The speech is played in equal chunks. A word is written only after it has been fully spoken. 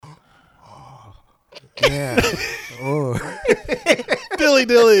Yeah. Oh. Dilly.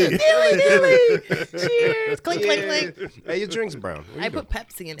 Dilly. Cheers. Clink, clink, clink. Hey, your drink's brown. What I you put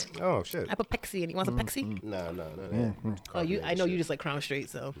Pepsi in it. doing? Oh shit. I put Pepsi in it. You want some Pepsi? No. Oh, I know you just like Crown Straight,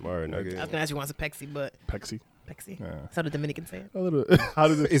 so. Word, okay. I was gonna ask you want some Pepsi, but Pepsi. Pepsi. Yeah. That's how the Dominicans say it. A little. How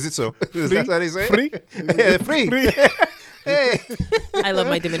does it? Is it so? Is that how they say it? Free? Yeah, free. Hey. I love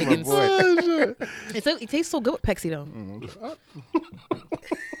my Dominicans. Boy. It tastes so good with Pepsi though.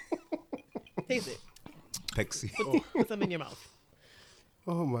 Taste it. Pepsi. Put some in your mouth.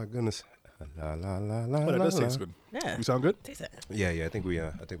 Oh my goodness. La la la la. But it la, does la. taste good. Yeah. You sound good? Taste it. Yeah. I think we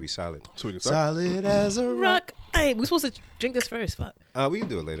solid. Sweet as fuck. Solid as a rock. Rock. Hey, we're supposed to drink this first. Fuck. We can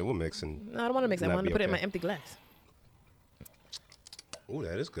do it later. We'll mix and. No, I don't want to mix it. I That'd want to be put it in okay. my empty glass. Ooh,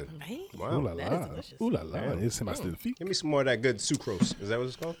 that is good. Right? Wow. Ooh la That is la. delicious. Ooh la la. It's in my feet. Give me some more of that good sucrose. Is that what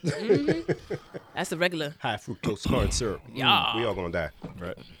it's called? That's the regular. High fructose corn syrup. Yeah. We all gonna die.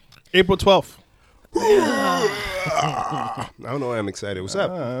 Right. April 12th. I don't know why I'm excited. What's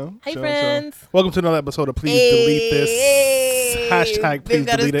up? Hey, friends. Welcome to another episode of Please Delete This. Hashtag Please They've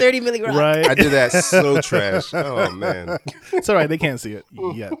got Delete a It. 30 milli rock. Right. I did that so trash. Oh man. It's all right. They can't see it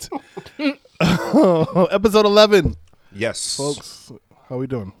yet. Episode 11. Yes, Folks, how we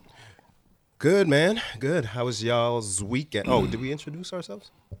doing? Good man. Good. How was y'all's weekend? Oh, did we introduce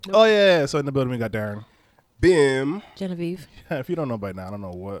ourselves? Oh, yeah. So in the building, we got Darren. Bim. Genevieve. Yeah, if you don't know by now, I don't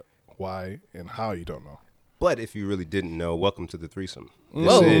know what, why, and how you don't know. But if you really didn't know, welcome to the threesome. This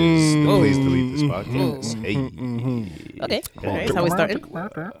Whoa. is the Whoa. Please Delete This podcast. Hey, Okay. All right. That's how we starting.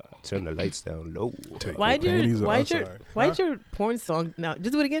 turn the lights down low. Take Why'd your panties your off. why'd your Sorry. why'd your porn song now?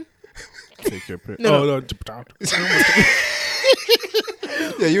 Just do it again. Take your pick. No, Oh, no.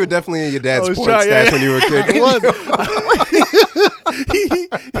 Yeah, you were definitely in your dad's I was porn trying, stash yeah. when you were a kid.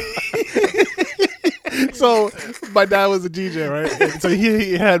 So my dad was a DJ, right? And so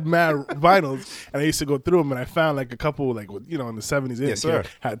he had mad vinyls, and I used to go through them, and I found like a couple, like with, in the 70s, Yes, sir.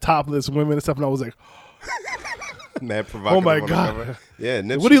 had topless women and stuff, and I was like, Mad provocative. oh my on the god, cover. Yeah,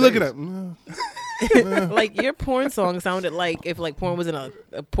 Nipsey what are you looking Days. at? Like your porn song sounded like if like porn was in a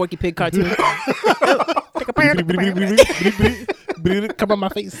Porky Pig cartoon. Come on my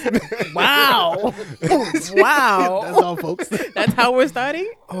face. Wow. Wow. That's all, folks. That's how we're starting?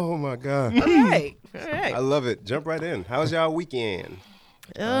 Oh my god. All right. All I right. love it. Jump right in. How's y'all weekend?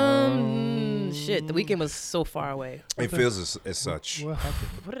 Shit. The weekend was so far away. It feels as such. What happened?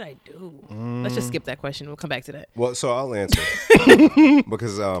 What did I do? Let's just skip that question. We'll come back to that. Well, so I'll answer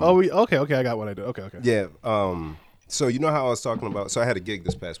because Oh, okay. I got what I do. Okay. yeah. So you know how I was talking about? So I had a gig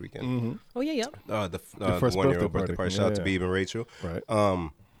this past weekend. Oh, yeah. The first 1-year-old birthday birthday party. party. Shout out to Yeah. Beeb and Rachel. Right.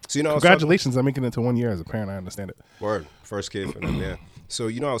 So you know, Congratulations on making it to 1 year as a parent. I understand it. Word, first kid for them. Yeah. So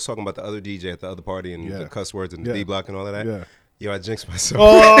you know, I was talking about the other DJ at the other party and Yeah. the cuss words and the Yeah. D block and all of that. Yeah. Yo, I jinxed myself,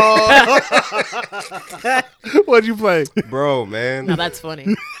 What'd you play? bro, man. Now that's funny.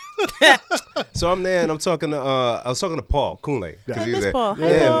 So I'm there and I'm talking to I was talking to Paul Cooley. Yeah. He was Miss there. Paul. Yeah,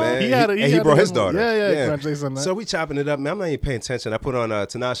 Hi, Paul. man. He had a- And he he had brought a- his daughter. Yeah, congratulations on that. So we chopping it up, man. I'm not even paying attention. I put on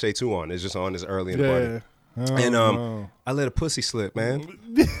Tinashe 2 on. It's just on this early in the party. Yeah. And Oh. I let a pussy slip, man.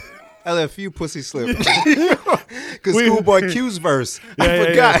 I let a few pussy slip. Because Schoolboy Q's verse. I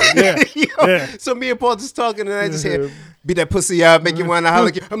forgot. Yeah. Yo, Yeah. So me and Paul just talking, and I just hear, beat that pussy out, make you want to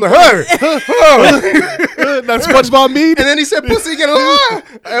holler. I'm like, hey! Oh. That SpongeBob mead? And then he said, pussy again. I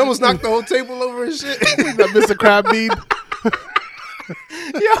almost knocked the whole table over and shit. That Mr. Crab mead?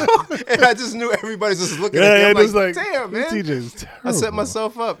 Yo, and I just knew everybody's just looking at me. Yeah, I'm it's like, like, damn, this man. TJ's terrible. I set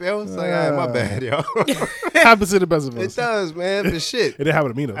myself up. Yo. I was like, all right, my bad, yo. Happens to the best of It us. does, man. But shit. It didn't happen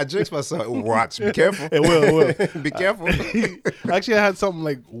to me, though. I jinxed myself. Watch. Be careful. It will. Be careful. Actually, I had something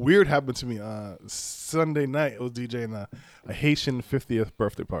like weird happen to me. Sunday night, I was DJing a Haitian 50th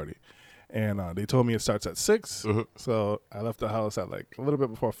birthday party. And they told me it starts at 6. So I left the house at like a little bit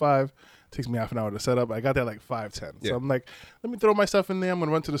before 5. Takes me half an hour to set up. I got there like 5:10. Yeah. So I'm like, let me throw my stuff in there. I'm going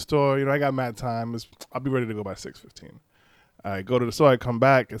to run to the store. I got mad time. I'll be ready to go by 6:15. I go to the store. I come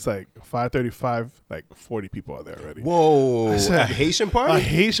back. It's like 5:35. Like 40 people are there already. Whoa. said- A Haitian party? A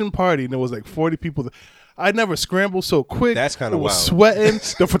Haitian party, and there was like 40 people. I never scrambled so quick. That's kinda It was wild. sweating.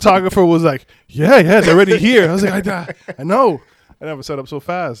 The photographer was like, yeah, they're already here. I was like, I know. I never set up so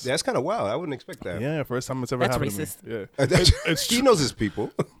fast. That's kind of wild. I wouldn't expect that. Yeah, first time it's ever That's happened racist. to me. Yeah. It's He true. knows his people.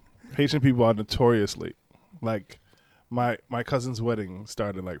 Haitian people are notoriously like my cousin's wedding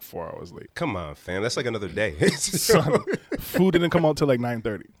started like 4 hours late. Come on, fam. That's like another day. Son, food didn't come out till like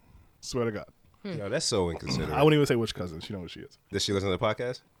 9:30. Swear to God. Yo, that's so inconsiderate. I wouldn't even say which cousin. She knows who she is. Does she listen to the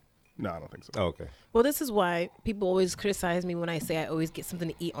podcast? No, I don't think so. Oh, okay. Well, this is why people always criticize me when I say I always get something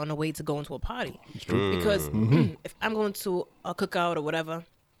to eat on the way to go into a party. Because if I'm going to a cookout or whatever,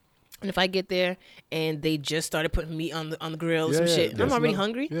 And if I get there and they just started putting meat on the grill or some Yeah, shit, yeah. I'm already No,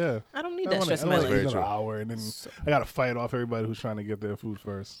 hungry. Yeah. I don't need I that don't stress in wanna- my I life. don't wanna Very eat true. an hour, and then I gotta fight off everybody who's trying to get their food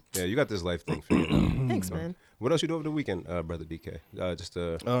first. Yeah, you got this life thing figured out. Thanks, man. What else you do over the weekend, brother DK? Just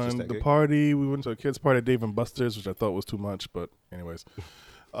that The gig? party, we went to a kids' party at Dave and Buster's, which I thought was too much, but anyways.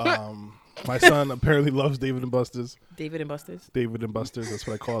 My son apparently loves David and Buster's. David and Buster's. David and Buster's, that's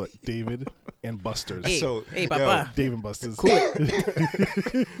what I call it. David and Buster's. Hey, So, hey, yo, papa. Dave and Buster's.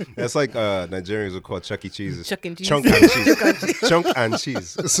 That's like Nigerians would call Chuck E. Cheese. Chuck and cheese. Chunk and cheese. Chunk and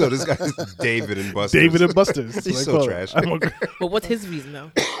cheese. So this guy's David and Buster's. David and Buster's. that's He's what I so call it. trash. I'm okay. But what's his reason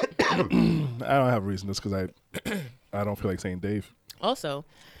though? I don't have a reason. Just because I don't feel like saying Dave. Also,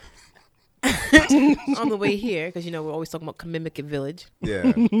 on the way here, because you know we're always talking about Comimicket Village,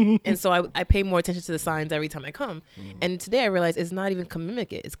 Yeah. and so I pay more attention to the signs every time I come. And today I realized it's not even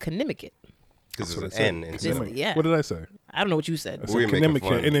Comimicket, it's Conimicket. Because what there's I an said. N instead of Yeah. What did I say? I don't know what you said. I We said were making fun.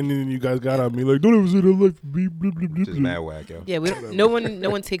 Conimicket, and then you guys got on me like, don't ever say that life. Beep, bleep, bleep, bleep, just bleep. mad whack, yo. Yeah, we don't, no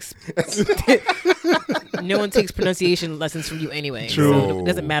one takes no one takes pronunciation lessons from you anyway. True. So it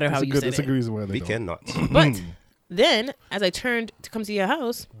doesn't matter how That's a you good, said that's a it. good reason why they We don't. cannot. But then, as I turned to come to your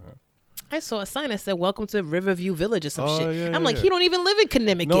house, I saw a sign that said "Welcome to Riverview Village" or some Oh, shit. yeah, I'm yeah, like, yeah. he don't even live in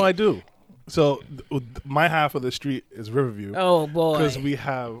Conimicket. No, I do. So my half of the street is Riverview Oh boy. because we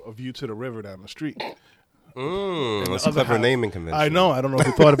have a view to the river down the street. That's a other clever half- naming convention. I know. I don't know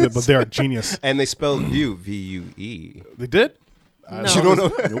who thought of it, but they're a genius. And they spelled view, V-U-E. They did? No. You don't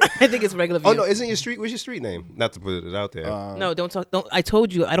know? I think it's regular view. Oh, no, isn't your street? What's your street name? Not to put it out there. No, don't talk. Don't. I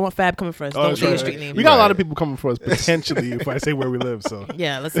told you, I don't want Fab coming for us. Oh, Don't that's say your right. street name. We got a lot Right. of people coming for us potentially if I say where we live. So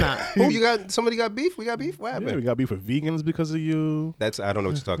Yeah, let's not. oh, you got somebody got beef? We got beef? What happened? yeah, we got beef with vegans because of you. That's I don't know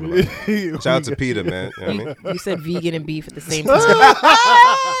what you're talking about. Shout out to Peter, man. You know what I mean? You said vegan and beef at the same time.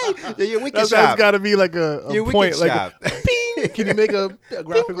 Yeah, your wicked That's shop. got to be like a Your point. wicked Like, shop. can you make a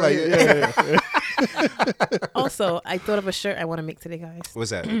graphic right here? Yeah. Also, I thought of a shirt I want to make today, guys. What's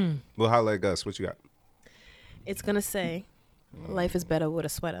that? Well, holla at Gus. What you got? It's gonna say, "Life is better with a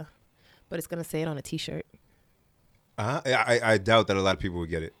sweater," but it's gonna say it on a T-shirt. I doubt that a lot of people would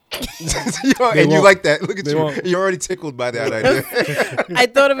get it. And you won't. like that. Look at They you. won't. You're already tickled by that idea. I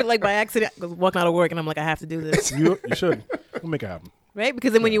thought of it like by accident. I was walking out of work, and I'm like, I have to do this, You should. We'll make it happen. right?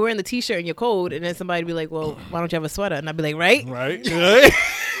 Because then when you're wearing the T-shirt and you're cold, and then somebody be like, "Well, why don't you have a sweater?" And I'd be like, "Right." Right?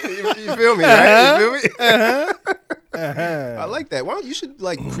 You feel me, right? You feel me? I like that. Why don't you should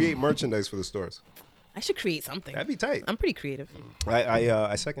like create merchandise for the stores? I should create something. That'd be tight. I'm pretty creative.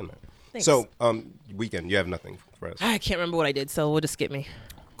 I second that. Thanks. So, weekend, you have nothing for us. I can't remember what I did, so we'll just skip me.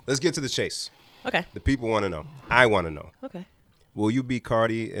 Let's get to the chase. Okay. The people want to know. I want to know. Okay. Will you be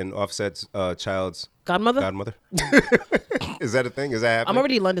Cardi and Offset's child's Godmother? godmother? Is that a thing? Is that happening? I'm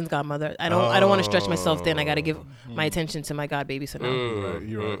already London's godmother. I don't want to stretch myself thin. I got to give my attention to my god baby. So now. Right,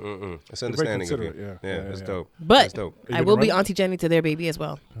 you're right. That's understanding of you. considerate, Yeah, yeah. that's Yeah. dope. But That's dope. you I will gonna be run? Auntie Jenny to their baby as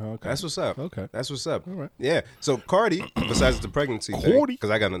well. Okay. That's what's up. Okay. That's what's up. All right. Yeah. So Cardi, besides the pregnancy thing, Cardi. because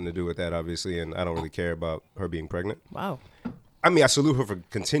I got nothing to do with that, obviously, and I don't really care about her being pregnant. Wow. I mean, I salute her for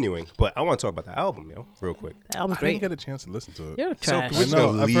continuing, but I want to talk about the album, yo, real quick. That album's I didn't great. get a chance to listen to it. You're trash. we're just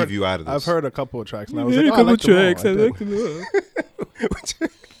gonna leave you out of this. I've heard a couple of tracks. And I was like, oh, I like them all.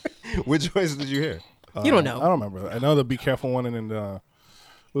 Which voice did you hear? You don't know. I don't remember. I know the Be Careful one, and then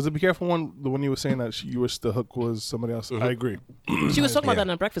was it Be Careful one? The one you were saying that you wish the hook was somebody else. I agree. She was talking Yeah. about that in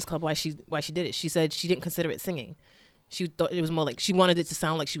the Breakfast Club. Why she did it? She said she didn't consider it singing. She thought it was more like she wanted it to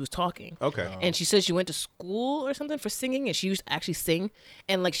sound like she was talking. Okay. And she said she went to school or something for singing, and she used to actually sing.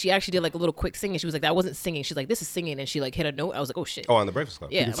 And like she actually did like a little quick sing, and she was like, "That wasn't singing." She's like, "This is singing," and she like hit a note. I was like, "Oh shit." Oh, on the Breakfast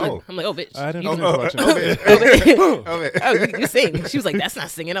Club. Yeah, Oh. I'm like, oh, bitch. I didn't you, know watching. you sing. She was like, that's not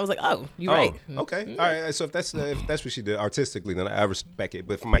singing. I was like, oh, you're right. Okay. All right. So if that's what she did artistically, then I respect it.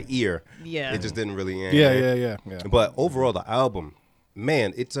 But for my ear, Yeah. it just didn't really. Yeah. But overall, the album,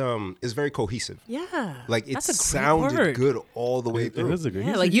 man, it's very cohesive. Yeah. Like it That's a great sounded word. good all the way It through. is a good.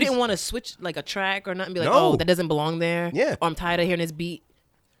 Yeah, like you didn't want to switch like a track or nothing. Be like, No. oh, that doesn't belong there. Yeah. Or I'm tired of hearing this beat.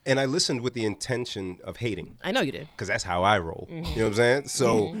 And I listened with the intention of hating. I know you did. Because that's how I roll. Mm-hmm. You know what I'm saying?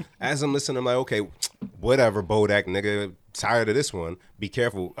 So as I'm listening, I'm like, okay, whatever, Bodak, nigga, tired of this one. Be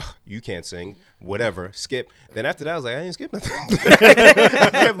careful. Ugh, you can't sing. Whatever. Skip. Then after that, I was like, I ain't skip nothing. I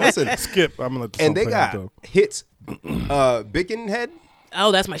kept listening. Skip. I'm gonna let the And song they play out, got though. hits. Bickenhead.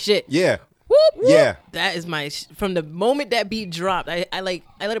 Oh, that's my shit. Yeah. Whoop, whoop. Yeah. That is my from the moment that beat dropped. I let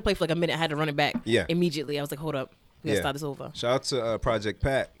it play for like a minute. I had to run it back. Yeah. Immediately. I was like, hold up. We gotta Yeah. start this over. Shout out to Project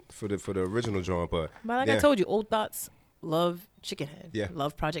Pat for the original drawing, but But like yeah, I told you, Old Thoughts love Chickenhead. Yeah.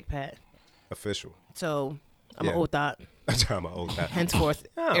 Love Project Pat. official. So I'm Yeah. an Old Thought. I'm talking about old Pat. Henceforth.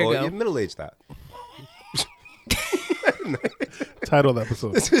 Oh, Ergo. you're middle-aged thought. Title of the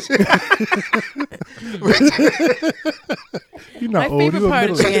episode. You're not My old. favorite You're part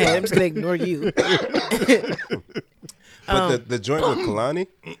of middle-aged. yeah, I'm just gonna ignore you. But the joint with Kalani,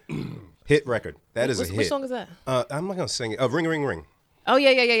 hit record. That is a hit. Which song is that? I'm not gonna sing it. Ring, ring, ring. Oh yeah.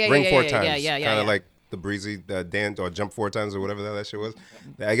 Ring yeah, 4 yeah, times. Yeah. Kind of like the breezy dance or jump 4 times or whatever the hell that shit was.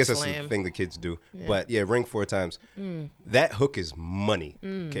 I guess that's the Slam. thing the kids do. But yeah, ring 4 times. That hook is money.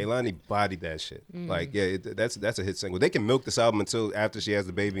 Kehlani bodied that shit. Like yeah, that's a hit single. They can milk this album until after she has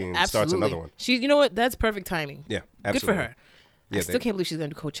the baby and starts Absolutely. another one. You know what? That's perfect timing. Yeah, Good absolutely. for her. I Yeah, still can't believe she's gonna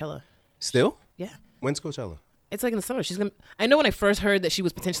do Coachella. Still? Yeah. When's Coachella? It's like in the summer. She's gonna. I know when I first heard that she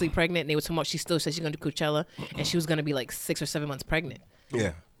was potentially pregnant, and they were talking about she still said she's gonna do Coachella, and she was gonna be like 6 or 7 months pregnant.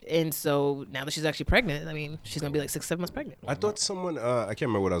 Yeah. And so now that she's actually pregnant, I mean, she's gonna be like 6, 7 months pregnant. I thought someone, I can't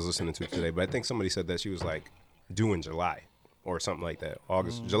remember what I was listening to today, but I think somebody said that she was like due in July or something like that.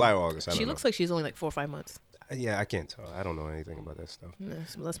 July or August. I don't She know. looks like she's only like 4 or 5 months. Yeah, I can't tell. I don't know anything about that stuff.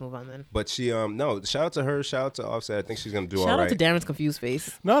 So let's move on then. But she, no, shout out to her. Shout out to Offset. I think she's going to do all Shout right. out to Darren's confused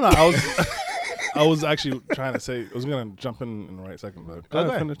face. No, I was actually trying to say I was gonna jump in the right second, but go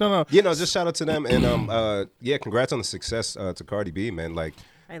ahead, finish. No. You know, just shout out to them. And, yeah, congrats on the success to Cardi B, man. Like,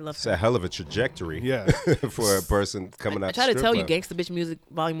 I love it's her. a hell of a trajectory Yeah. for a person coming out I try to the tell strip you, club. Gangsta Bitch Music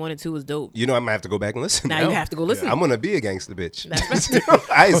Volume 1 and 2 is dope. You know, I'm going to have to go back and listen. Now you have to go listen. I'm going to be a gangster bitch. That's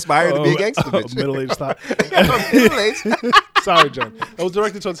I aspire to be a gangster bitch. Middle-aged stop. Middle-aged. Sorry, Jen. It was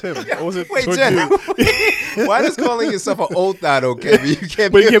directed towards him. It wasn't Wait, towards Jen, you. why does calling yourself an old thought okay? But you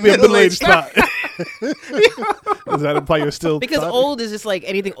can't But be you can't be a middle-aged middle-aged stop. Does that imply you're still Because thought? old is just like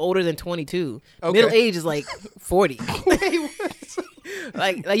anything older than 22. Okay. Middle age is like 40.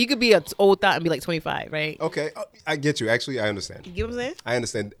 like you could be an old thought and be like 25, right? Okay, I get you. Actually, I understand. You get what I'm saying? I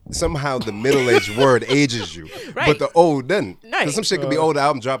understand. Somehow the middle-aged word ages you, Right. but the old doesn't. Right. 'Cause some shit could be old, the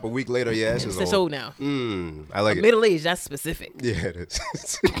album drop a week later. Yeah, it's just It's old. old now. I like it. Middle age, that's specific. Yeah, it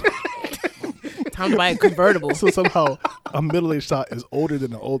is. Time to buy a convertible. So somehow a middle-aged thought is older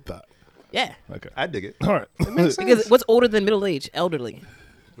than an old thought. Yeah. Okay. I dig it. All right. Because what's older than middle age? Elderly.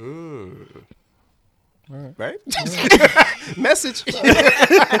 Right? Message.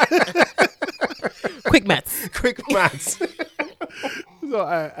 Quick maths. Quick maths. So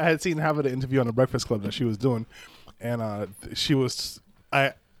I had seen Having an interview on the Breakfast Club that she was doing, and she was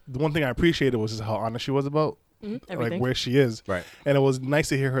the one thing I appreciated was just how honest she was about like everything. where she is, Right. And it was nice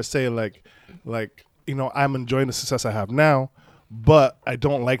to hear her say like you know, I'm enjoying the success I have now, but I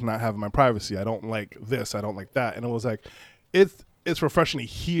don't like not having my privacy. I don't like this. I don't like that. And it was like it's refreshing to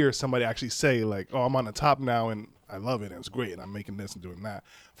hear somebody actually say like, oh, I'm on the top now and I love it and it's great and I'm making this and doing that.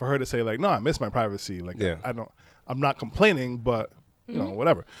 For her to say like, no, I miss my privacy. Like Yeah. I'm not complaining, but you know,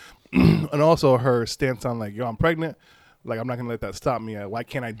 whatever. And also her stance on like, yo, I'm pregnant. Like, I'm not going to let that stop me. Why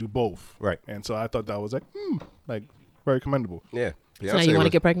can't I do both? Right. And so I thought that was like very commendable. Yeah. So now you want to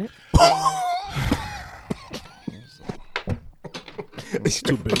get pregnant? It's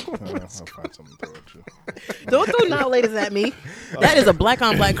too big. I'll find something to throw at you. Don't throw now ladies at me. That is a black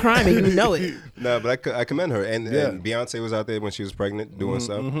on black crime and you know it. No, but I commend her. And Beyonce was out there when she was pregnant doing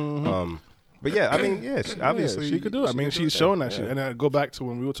stuff. But yeah, I mean, yeah, obviously she could do it. I mean, can do she's that. showing that Yeah. shit. And I go back to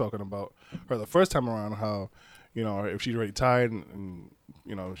when we were talking about her the first time around, how, you know, if she's already tired and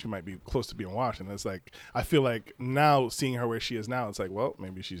you know, she might be close to being washed. And it's like, I feel like now seeing her where she is now, it's like, well,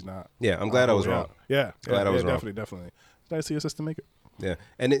 maybe she's not. Yeah, I'm glad I was Yeah. wrong. Yeah. Glad I was wrong. Definitely. It's nice to see your sister make it. Yeah,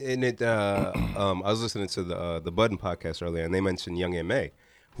 and I was listening to the Budden podcast earlier, and they mentioned Young M.A.,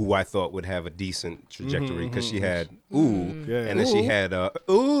 who I thought would have a decent trajectory because she had ooh, Yeah. and then she had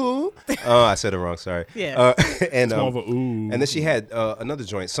ooh. Oh, I said it wrong. Sorry. Yeah. And More of a ooh. and then she had another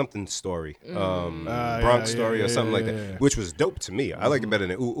joint, something story, Bronx Story or something like that, yeah. which was dope to me. I like it better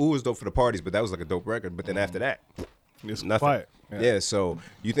than ooh. Ooh was dope for the parties, but that was like a dope record. But then after that, It's nothing. quiet. Yeah. So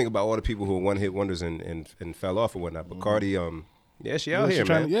you think about all the people who were one-hit wonders and fell off or whatnot, but Cardi, yeah, she out She here,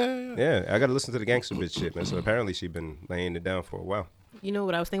 trying man. to- yeah. Yeah, I got to listen to the gangster bitch shit, man. So apparently she been laying it down for a while. You know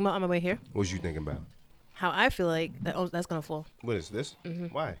what I was thinking about on my way here? What was you thinking about? How I feel like that's gonna fall. What is this?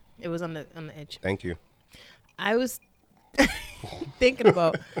 Why? It was on the edge. Thank you. I was thinking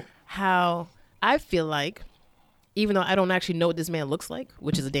about how I feel like, even though I don't actually know what this man looks like,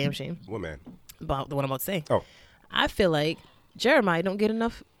 which is a damn shame What man? about the one I'm about to say, Oh, I feel like Jeremiah don't get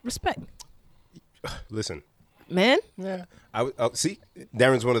enough respect. listen. Man, Yeah. See,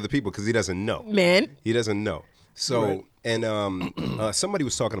 Darren's one of the people because he doesn't know. man. He doesn't know. So, Right. and somebody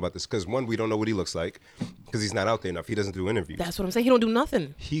was talking about this because one, we don't know what he looks like because he's not out there enough. He doesn't do interviews. That's what I'm saying. He don't do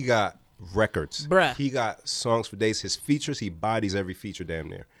nothing. He got records. Bruh. He got songs for days. His features, he bodies every feature damn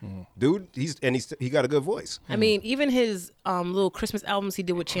near. Dude, he got a good voice. I mean, even his little Christmas albums he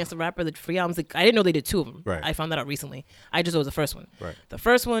did with Chance the Rapper, the free albums. Like, I didn't know they did 2 of them. Right. I found that out recently. I just know it was the first one. Right. The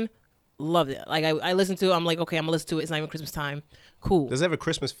first one, loved it. Like I listened to it. I'm like, okay, I'm gonna listen to it. It's not even Christmas time. Cool. Does it have a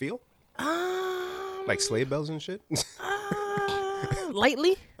Christmas feel? Like sleigh bells and shit?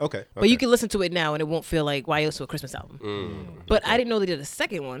 Lightly. Okay. But you can listen to it now and it won't feel like why else to a Christmas album. But I didn't know they did a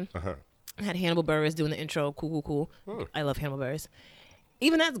second one. I had Hannibal Buress doing the intro. Cool. I love Hannibal Buress.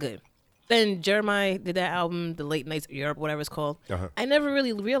 Even that's good. Then Jeremiah did that album, The Late Nights of Europe, whatever it's called. I never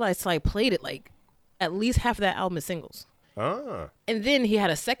really realized till I played it, like at least half of that album is singles. And then he had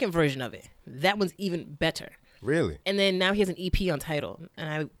a second version of it. That one's even better. Really? And then now he has an EP on Tidal.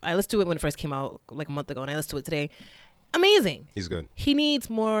 And I listened to it when it first came out like a month ago, and I listened to it today. Amazing. He's good. He needs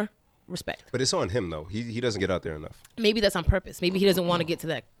more respect. But it's on him, though. He doesn't get out there enough. Maybe that's on purpose. Maybe he doesn't want to get to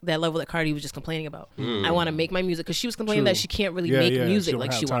that level that Cardi was just complaining about. I want to make my music, because she was complaining that she can't really make music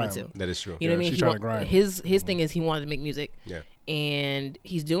like she wanted to. That is true. You know what I mean? she's trying to grind. His thing is he wanted to make music. Yeah. And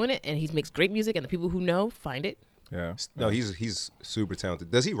he's doing it, and he makes great music, and the people who know find it. Yeah. No, he's super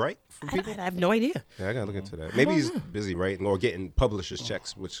talented. Does he write for people? I have no idea. Yeah, I gotta look into that. Maybe he's busy writing or getting publishers'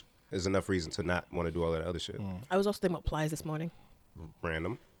 checks, which is enough reason to not want to do all that other shit. I was also thinking about Plies this morning.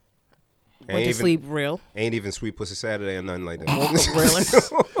 Random. Went to sleep real. Ain't even Sweet Pussy Saturday or nothing like Woke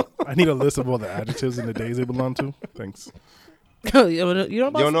that. up real. I need a list of all the adjectives and the days they belong to. Thanks. You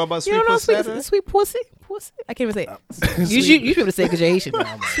don't know about Sweet Pussy Saturday? Sweet pussy? Pussy? I can't even say it. You should be able to say it because you're Haitian.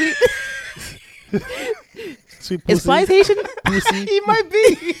 Sweet Is Plies Haitian? pussy. He might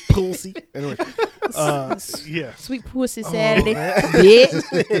be. Pussy. Anyway. Yeah. Sweet pussy Saturday. Bitch.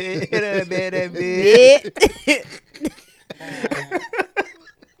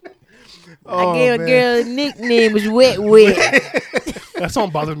 I gave a girl a nickname, was Wet Wet. That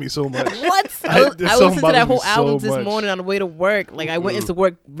song bothers me so much. What? I This listened to song that bothers me whole album so this much. morning on the way to work. Like, I went into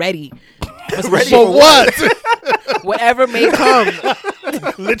work ready. Ready For what? Whatever may come.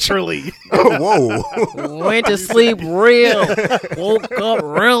 Literally. Whoa. Went to sleep real. Woke up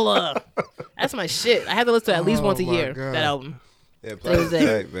realer. That's my shit. I have to listen to it at least once a my year, God. that album. Yeah, play Thursday.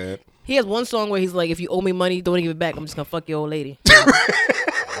 that, man. He has one song where he's like, if you owe me money, don't give it back. I'm just going to fuck your old lady.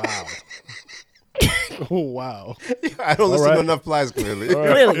 Oh, wow. I don't listen right. to enough Plies, clearly.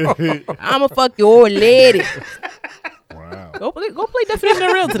 Really? I'm going to fuck your old lady. Wow. Go play Definition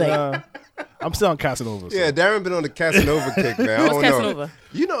of Real today. I'm still on Casanova. So. Yeah, Darren been on the Casanova kick, man. I What's don't Casanova?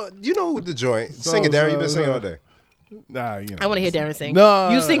 know. You know the joint. Sing it, Darren. You've been singing all day. Nah, you know. I want to hear Darren sing. No.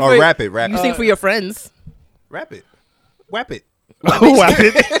 You sing Or for rap it. You sing for your friends. Rap it. Whap it. Whap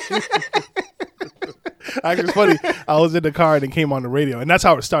it. Actually, it's funny. I was in the car and it came on the radio, and that's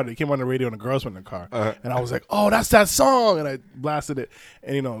how it started. It came on the radio, and the girls were in the car, and I was like, "Oh, that's that song!" And I blasted it,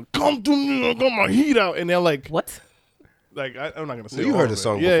 and come to me, I got my heat out, and they're like, What? "Like, I'm not gonna say." You all heard of the it.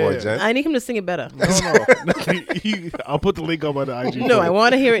 song Yeah, before, yeah. Jen. I need him to sing it better. No. I'll put the link up on the IG. No, I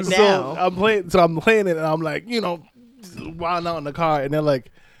want to hear it So now. I'm playing it, and I'm like, wilding out in the car, and they're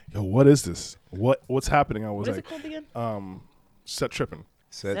like, "Yo, what is this? What's happening?" I was What is like, it called again? "Set tripping."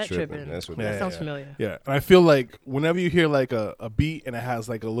 Set That tripping. tripping. That's what That that sounds is. familiar. Yeah, and I feel like whenever you hear like a beat and it has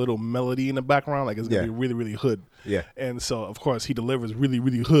like a little melody in the background, like it's gonna Yeah. be really, really hood. Yeah. And so of course he delivers really,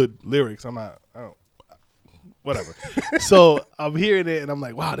 really hood lyrics. Whatever. So I'm hearing it and I'm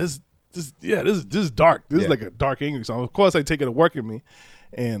like, wow, this is dark. This is Yeah. like a dark angry song. Of course I take it to work with me,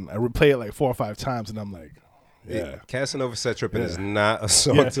 and I replay it like 4 or 5 times, and I'm like, yeah, Casanova Set Tripping is not a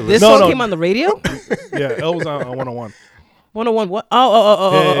song Yeah. to This listen song came on the radio? yeah. It was on 101. 101 what? Yeah,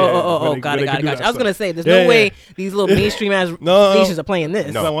 Oh, where got they it. can do I that was going to stuff. say, there's Yeah, no way yeah. these little mainstream ass No. stations are playing this.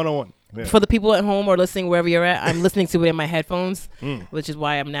 It's on 101. Yeah. For the people at home or listening wherever you're at, I'm listening to it in my headphones, which is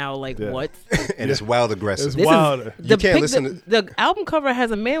why I'm now like, Yeah. what? and it's wild aggressive. It's This wild. is You can't listen to- the album cover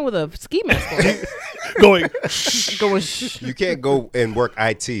has a man with a ski mask on. Going Going shh. You can't go and work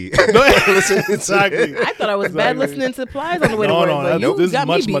IT. exactly. I thought I was bad Exactly. listening to Plies on the way to No, work. no, but that- you this is got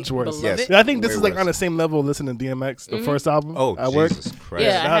much, me much beat, worse. beloved. Yes. I think this Way is like worse. on the same level of listening to DMX, the first album. Oh, at work. Jesus Christ.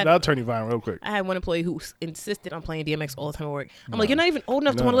 Yeah. I had- That'll turn you viral real quick. I had one employee who insisted on playing DMX all the time at work. I'm like, you're not even old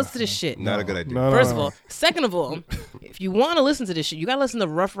enough to want to listen to this shit. Not a good idea. No, First of all. Second of all, if you want to listen to this shit, you got to listen to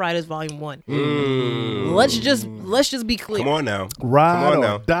Rough Riders Volume 1. Let's just be clear. Come on now. Ride Come on or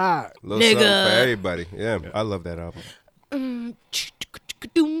now. die. Little Nigga. something for everybody. Yeah, I love that album.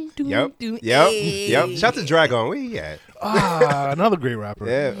 Yep. Hey. Yep. Shout to Dragon. Where he at? Another great rapper.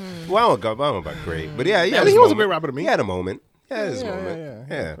 Yeah. Well, I don't know about great, but yeah, I mean, he was a great rapper to me. He had a moment. He had his moment.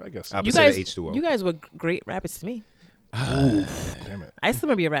 yeah. Yeah. I guess. You Opposite guys, of H2O. you guys were great rappers to me. Damn it. I still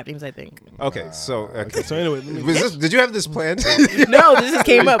remember your rap names, I think. Okay, so So anyway, let me, did you have this planned? No, this just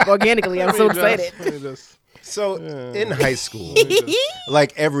came up organically. I'm so let me just- excited. let me just- So in high school,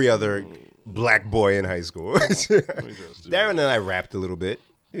 like every other black boy in high school, Darren and I rapped a little bit.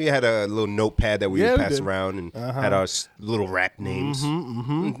 We had a little notepad that we Yeah, would we pass did. around and had our little rap names. There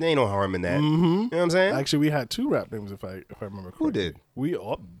ain't no harm in that. You know what I'm saying? Actually, we had 2 rap names if I remember correctly. Who did? We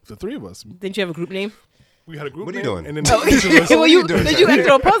all, the 3 of us. Didn't you have a group name? We had a group What are you name, doing? And then each of us, Well, you doing? did you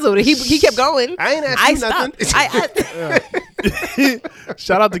extra puzzled. He kept going. I ain't asked you nothing. stopped.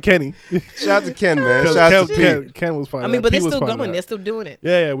 shout out to Kenny. Shout out to Ken, man. 'Cause Shout out to Ken, Pete. Ken was fine. I mean, but Pete they're was still fine. going. They're still doing it.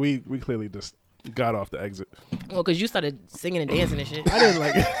 Yeah, we clearly just got off the exit. Well, because you started singing and dancing and shit. I didn't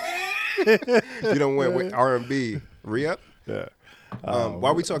like it. You don't went with R&B re-up. Yeah.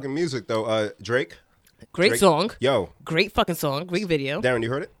 While we talking music, though, Drake. Great Drake- song. Yo, Great fucking song. Great video. Darren, you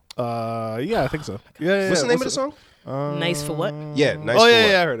heard it? Yeah, I think so. Yeah. What's the name of the song? Nice for what? Yeah, Nice Oh for yeah,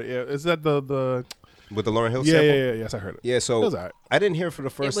 What? yeah, I heard it. Yeah, is that the? With the Lauryn Hill Yeah, sample? yeah, yes, I heard it. Yeah, It so was alright. I didn't hear it for the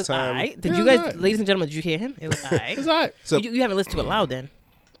It first was time. alright. Did Yeah, you it was guys, alright. ladies and gentlemen, did you hear him? It was alright. It's alright. So you haven't listened to it loud then.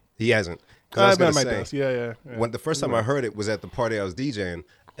 he hasn't. 'Cause I was bet I gonna might say, does. Yeah. when the first time I heard it was at the party I was DJing,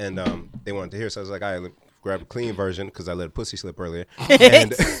 and they wanted to hear, so I was like, all right, grab a clean version because I let a pussy slip earlier.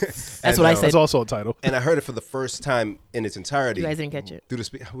 And, That's what I said. That's also a title. And I heard it for the first time in its entirety. You guys didn't catch it. Through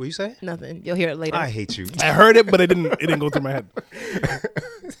the what you say? Nothing. You'll hear it later. I hate you. I heard it, but it didn't go through my head.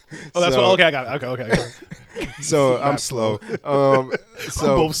 Oh, that's So- what. Okay, I got it. Okay. I got it. So I'm slow. I'm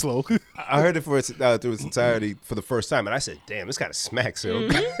So both slow. I heard it for through its entirety for the first time, and I said, "Damn, this kind of smacks, yo.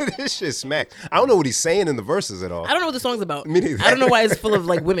 This shit smacks." I don't know what he's saying in the verses at all. I don't know what the song's about. Me neither. I don't know why it's full of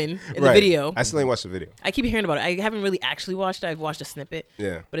like women in the Right. video. I still ain't watched the video. I keep hearing about it. I haven't really actually watched it. I've watched a snippet.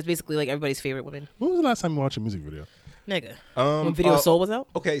 Yeah. But it's basically like everybody's favorite women. When was the last time you watched a music video? Nigga. When Video uh, Soul was out?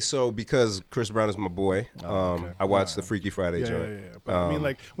 Okay, so because Chris Brown is my boy, okay. I watched the Freaky Friday Yeah. joint. But I mean,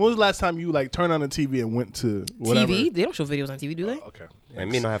 like, when was the last time you like turned on the TV and went to whatever? TV? They don't show videos on TV, do they? Okay. And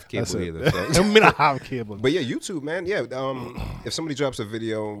me not have That's cable it. either. So. I mean, I have cable. But yeah, YouTube, man. Yeah, if somebody drops a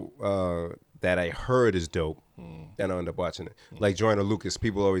video that I heard is dope, then I'll end up watching it. Like Joyner Lucas,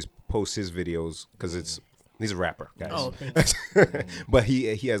 people always post his videos because he's a rapper, guys. Oh, thank you. But he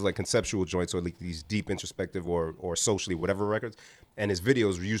has like conceptual joints or like these deep introspective or socially whatever records, and his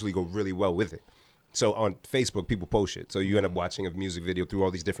videos usually go really well with it. So on Facebook, people post it. So you end up watching a music video through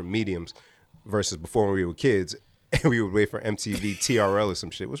all these different mediums versus before when we were kids. And we would wait for MTV TRL or some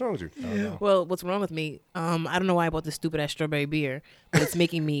shit. What's wrong with you? Well, what's wrong with me? I don't know why I bought this stupid ass strawberry beer, but it's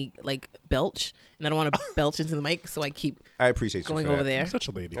making me like belch, and I don't want to belch into the mic, so I keep I appreciate you going for over that. there. Such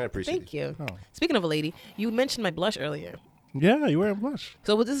a lady. I appreciate Thank it. you. Oh. Speaking of a lady, you mentioned my blush earlier. Yeah, you wearing blush.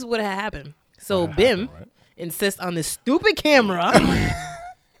 So this is what had happened. So What Bim happened, right? insists on this stupid camera.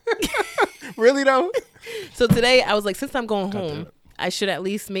 Really though? So today I was like, since I'm going home, I should at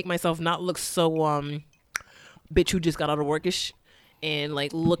least make myself not look so bitch who just got out of workish and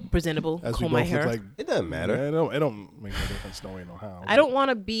like look presentable, As we comb my both hair. look like. It doesn't matter. It don't make no difference. No way, no how. I don't want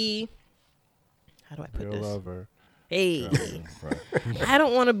to be. How do I put Your this? lover. Hey, Right. I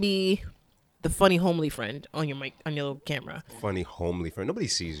don't want to be the funny homely friend on your mic on your little camera. Funny, homely friend. Nobody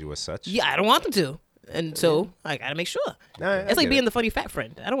sees you as such. Yeah, I don't want them to, and so I gotta make sure. Nah, I It's like get being it. the funny fat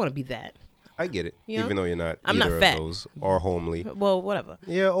friend. I don't want to be that. I get it. You know? Even though you're not I'm not either fat. of those or homely. Well, whatever.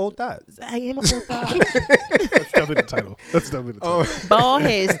 Yeah, old thought. I am a full guy. That's definitely the title. That's definitely the title. Bald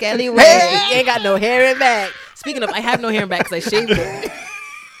head, scallywag. You ain't got no hair in back. Speaking of, I have no hair in back because I shaved it.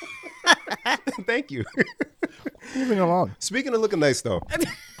 Thank you. Moving along. Speaking of looking nice, though,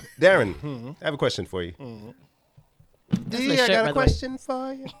 Darren, I have a question for you. That's my shirt, by I got the a way. question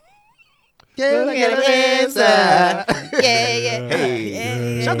for you. Yeah, I Get got an an answer. answer. Yeah.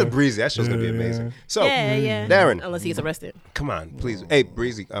 Hey, shout out to Breezy. That show's gonna be amazing. So, Yeah. Darren, Unless he gets arrested. come on, please. Hey,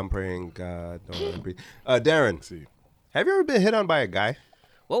 Breezy, I'm praying God don't let him breathe. Darren, See. have you ever been hit on by a guy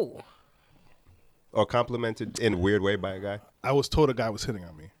Whoa. or complimented in a weird way by a guy? I was told a guy was hitting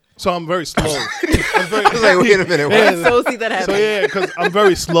on me, so I'm very slow. I'm very, I was like, wait a minute. What? Yeah. So see that happen. So yeah, because I'm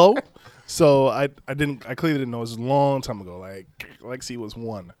very slow. So I clearly didn't know. It was a long time ago. Like Lexi was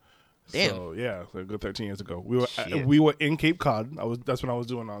 1. Damn. So yeah, so a good 13 years ago. Shit. We were in Cape Cod. That's when I was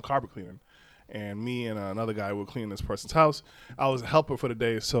doing carpet cleaning, and me and another guy were cleaning this person's house. I was a helper for the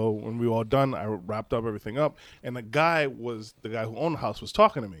day. So when we were all done, I wrapped up everything up, and the guy who owned the house was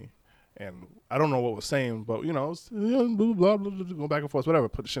talking to me. And I don't know what was saying, but it was, blah, blah, blah, blah, go back and forth, whatever.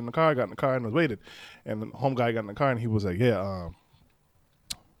 Put the shit in the car, got in the car, and was waited. And the home guy got in the car, and he was like, "Yeah,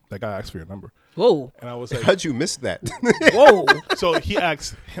 that guy asked for your number." Whoa. And I was like, How'd you miss that? Whoa. so he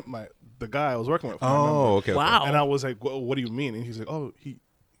asked the guy I was working with. For my number. oh, okay. Wow. And I was like, what do you mean? And he's like, oh, he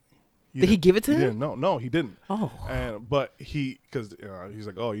Did he give it to Yeah, him? no, he didn't. Oh. But because he's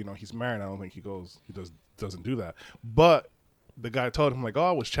like, oh, he's married. I don't think he doesn't do that. But the guy told him like, oh,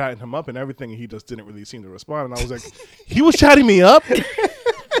 I was chatting him up and everything, and he just didn't really seem to respond. And I was like, he was chatting me up.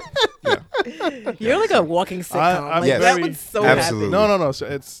 You're like a walking sitcom. I'm Like, Yes. that would so Absolutely. happen. No. So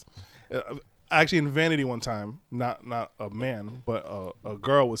it's actually in Vanity one time. Not a man, but a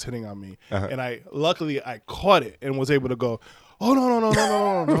girl was hitting on me, and I luckily caught it and was able to go, oh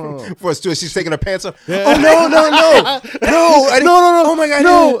no. For us too, she's taking her pants off. Yeah. Oh no. No, I didn't- No. Oh my God.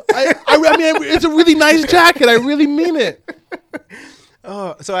 No, I mean, it's a really nice jacket. I really mean it.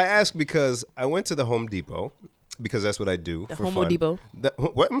 So I asked because I went to the Home Depot because that's what I do The for Homo fun. Depot?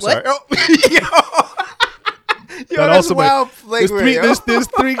 What? I'm What? sorry. Oh. Yo, That that's also wild there's flagrant.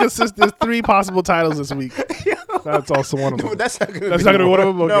 there's three possible titles this week. That's also one of them. That's not gonna That's be not gonna be one of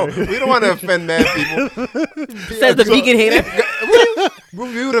them? No, Okay. we don't want to offend mad people. Says the vegan hater.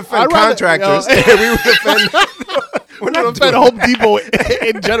 We would offend I'd rather- contractors. yo. We would offend. We're not At offending Home Depot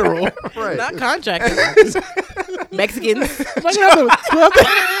in general. Right. Not contractors. Mexicans.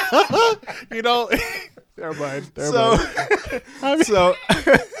 You know, never mind. So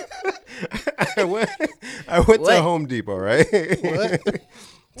I went to What? Home Depot, right?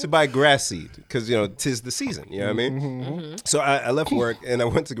 To buy grass seed because tis the season. You know what I mean? So I left work and I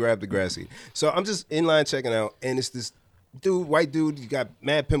went to grab the grass seed. So I'm just in line checking out, and it's this white dude. He got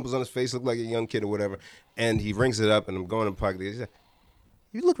mad pimples on his face, looked like a young kid or whatever. And he rings it up, and I'm going in the pocket. He said,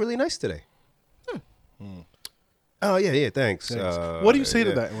 "You look really nice today." Oh yeah, thanks. What do you say to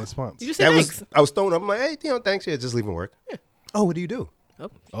yeah. that in response? You just say thanks. I was throwing up. I'm like, hey, thanks. Yeah, just leaving work. Yeah. Oh, what do you do?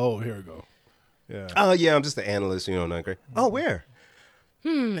 Oh, here we go. Yeah. Oh yeah, I'm just an analyst. Not great. Oh, where?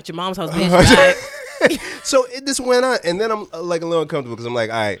 At your mom's house, bitch. Right. So this went on, and then I'm like a little uncomfortable because I'm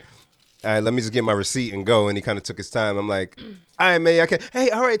like, all right, let me just get my receipt and go. And he kind of took his time. I'm like, all right, man, okay. Hey,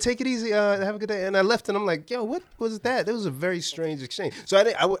 all right, take it easy. Have a good day. And I left, and I'm like, yo, what was that? It was a very strange exchange. So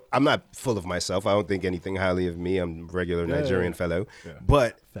I'm not full of myself. I don't think anything highly of me. I'm a regular Nigerian fellow. Yeah.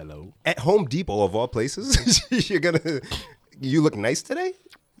 But Fellow. at Home Depot of all places, you look nice today?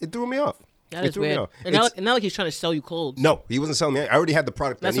 It threw me off. That It is threw me weird. off. And not like he's trying to sell you clothes. No, he wasn't selling me. I already had the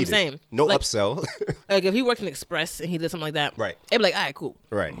product That's I what I'm needed. saying. No Like- upsell. Like if he worked in Express and he did something like that, Right. It'd be like, all right, cool.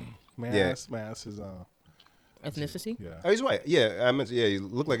 Right. Man, Yeah. ass is Ethnicity. yeah. Oh, he's white. Yeah, I meant to, you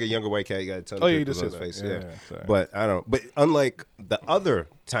look like a younger white cat. You got a ton of Oh, yeah, you pimples just on said his that. face. Yeah, yeah, sorry. But I don't. But unlike the other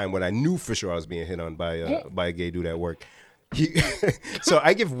time when I knew for sure I was being hit on by a gay dude at work, so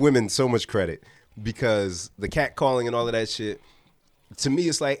I give women so much credit because the cat calling and all of that shit. To me,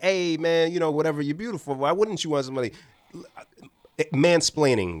 it's like, hey man, whatever, you're beautiful. Why wouldn't you want somebody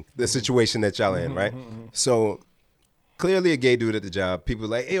mansplaining the situation that y'all in, right? So. Clearly a gay dude at the job. People are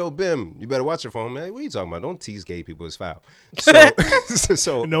like, hey, yo, Bim, you better watch your phone. Man, what are you talking about? Don't tease gay people. It's foul.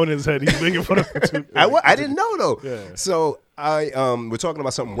 So No one in his head. He's making fun of him too. I didn't know, though. Yeah. So we're talking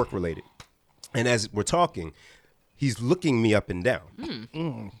about something work-related. And as we're talking, he's looking me up and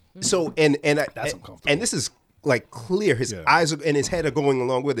down. So, and That's uncomfortable. and this is like clear. His eyes and his head are going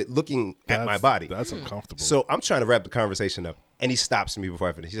along with it, looking at my body. That's uncomfortable. So I'm trying to wrap the conversation up. And he stops me before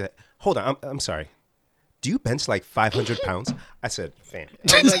I finish. He said, hold on, I'm sorry. Do you bench like 500 pounds? I said, fam.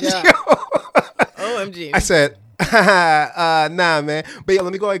 Oh my god. OMG. I said, nah, man. But yeah,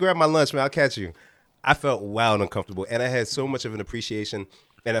 let me go and grab my lunch, man. I'll catch you. I felt wild uncomfortable. And I had so much of an appreciation.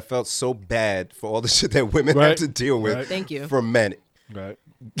 And I felt so bad for all the shit that women have Right. to deal with Right. Thank you. from men. right.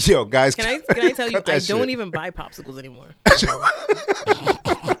 Yo, guys. Can I tell you? cut that I shit. don't even buy popsicles anymore.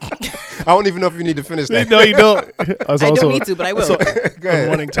 I don't even know if you need to finish that. No, you don't. I I don't need to, but I will. A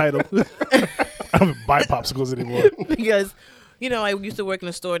running title. I don't buy popsicles anymore. Because, I used to work in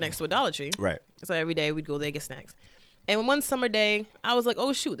a store next to a Dollar Tree. Right. So every day we'd go there get snacks. And one summer day, I was like,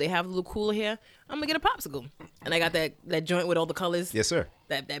 oh shoot, they have a little cooler here. I'm gonna get a popsicle. And I got that joint with all the colors. Yes, sir.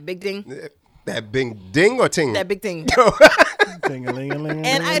 That big thing. That big ding or ting? That big thing. Ding-a-ling-a-ling-a-ling.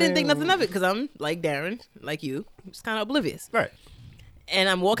 And I didn't think nothing of it because I'm like Darren, like you, just kind of oblivious. Right. And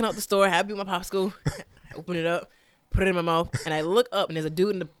I'm walking out the store, happy with my popsicle. I open it up, put it in my mouth, and I look up, and there's a dude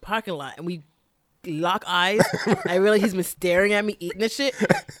in the parking lot, and we lock eyes. I realize he's been staring at me eating this shit,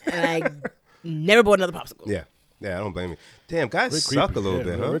 and I never bought another popsicle. Yeah. Yeah, I don't blame you. Damn, guys We're suck creepy. a little Yeah,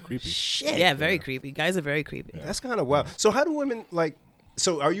 bit, we're huh? creepy. Shit. Yeah, very creepy. Guys are very creepy. That's kind of wild. So how do women like?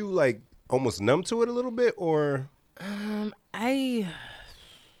 So are you like almost numb to it a little bit, or That's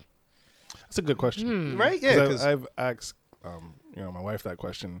a good question. right? Yeah, 'Cause 'cause- I've asked, my wife that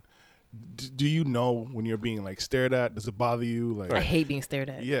question. Do you know when you're being like stared at? Does it bother you? Like, I hate being stared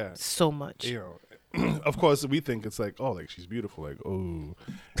at. Yeah. So much. you know, of course, we think it's like, oh, like she's beautiful, like, oh,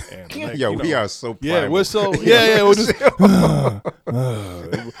 and like, Yo, you know, we are so yeah, primal. we're so we're just.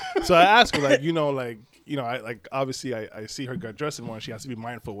 So I asked her, like, I like obviously I see her get dressed more, and she has to be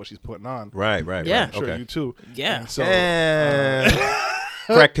mindful of what she's putting on. Right. Yeah. I'm sure Okay. you too. Yeah. And so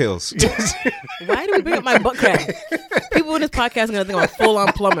Crack pills. Why do we bring up my butt crack? People in this podcast are gonna think I'm a full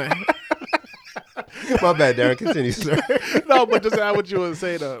on plumber. My bad, Darren. Continue, sir. no, but just add what you were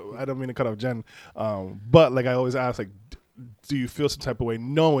saying. I don't mean to cut off Jen, but like I always ask, like, do you feel some type of way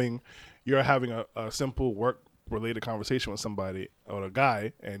knowing you're having a simple work related conversation with somebody or a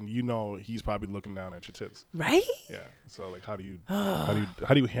guy, and you know he's probably looking down at your tits? Right? Yeah. So like, how do you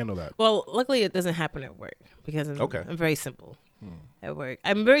handle that? Well, luckily it doesn't happen at work because Okay. I'm very simple at work.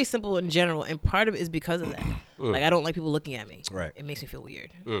 I'm very simple in general, and part of it is because of that. Like, I don't like people looking at me. Right. It makes me feel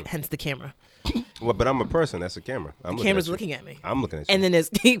weird. Hence the camera. Well, but I'm a person. That's a camera. I'm The camera's at you. looking at me. I'm looking at you. And then there's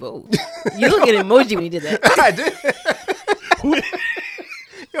whoa. You look at an emoji when you did that. I did.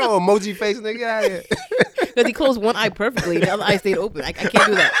 Yo, emoji face nigga, get out of here. Because he closed one eye perfectly, the other eye stayed open. I can't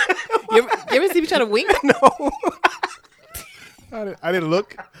do that. You ever see me try to wink? No. I didn't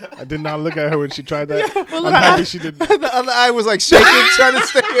look. I did not look at her when she tried that. I'm happy she didn't. The other eye was like shaking, trying to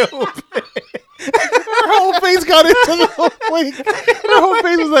stay open. Her whole face got into the whole wink. Her whole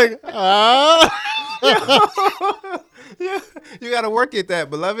face was like, Yeah, you gotta work at that,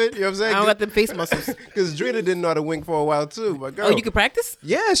 beloved. You know what I'm I saying? don't got them face muscles. Because Drina didn't know how to wink for a while too. My girl. Oh, you can practice?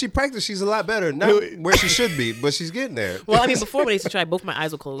 Yeah, she practiced. She's a lot better. Not where she should be, but she's getting there. Well, I mean, before when I used to try, both my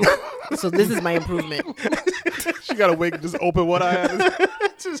eyes were closed. So this is my improvement. she got to wink, just open one eye.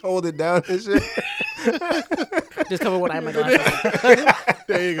 Just hold it down and shit. Just cover one eye in my glasses.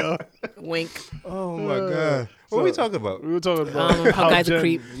 There you go. Wink. Oh my god. What are we talking about? We were talking about How guys are Jen-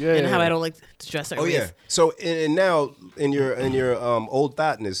 creep yeah, and how yeah. I don't like to dress certain Oh ways. yeah. So and now in your old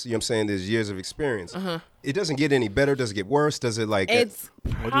thoughtness, you know what I'm saying, there's years of experience. It doesn't get any better. Does it get worse? Does it like It's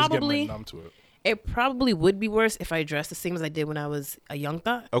Or just get probably numb to it. it probably would be worse if I dressed the same as I did when I was a young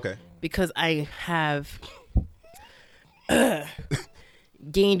thought. okay. Because I have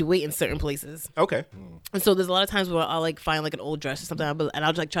gained weight in certain places. Okay. And so there's a lot of times where I'll like find like an old dress or something, and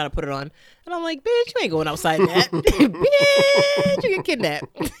I'll like try to put it on, and I'm like, bitch, you ain't going outside in that. Bitch, you get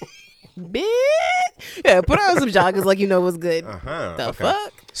kidnapped. Bitch, yeah, put on some joggers like you know what's good. The okay.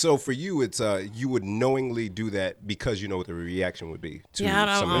 fuck? So for you, it's you would knowingly do that because you know what the reaction would be to Yeah, I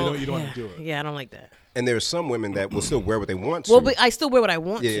don't. somebody. You don't yeah. want to do it. Yeah, I don't like that. And there's some women that will still wear what they want to. Well, but I still wear what I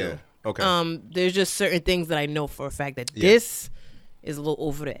want Yeah, to. yeah. Okay. There's just certain things that I know for a fact that Yeah. this is a little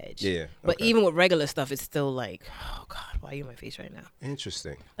over the edge. Yeah, But okay. even with regular stuff, it's still like, oh God, why are you in my face right now?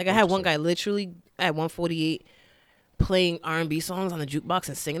 Interesting. Like I had one guy literally at 148 playing R&B songs on the jukebox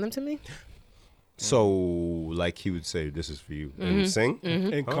and singing them to me. So, like he would say, "This is for you," and sing.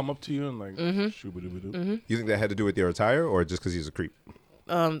 And come up to you and like, shoo-ba-doo-ba-doo. You think that had to do with your attire, or just because he's a creep?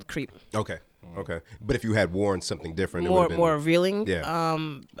 Creep. Okay. Okay. But if you had worn something different, it More would have been more revealing. Yeah.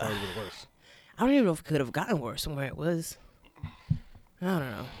 Probably would've worse. I don't even know if it could have gotten worse from where it was. I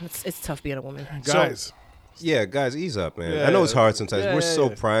don't know. It's tough being a woman. Guys, Yeah, guys, ease up, man. Yeah, I know it's hard sometimes. yeah, We're yeah, so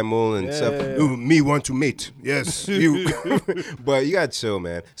yeah. primal and stuff. yeah. Ooh, me want to mate. Yes, you. But you got to chill,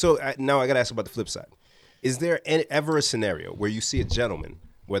 man. So now I got to ask about the flip side. Is there ever a scenario where you see a gentleman,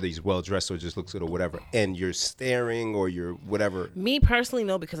 whether he's well dressed or just looks good or whatever, and you're staring or you're whatever? Me personally,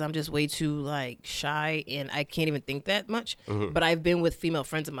 no, because I'm just way too like shy and I can't even think that much. But I've been with female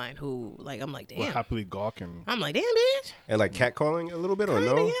friends of mine who like I'm like, damn. happily gawking. I'm like, damn, bitch. And like catcalling a little bit or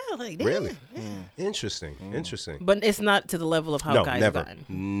Kinda, no? yeah, like, damn. Really? Yeah. Interesting. Interesting. But it's not to the level of how No, guys never. have gotten.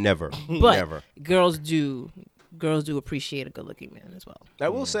 Never. But Never. girls do appreciate a good looking man as well. I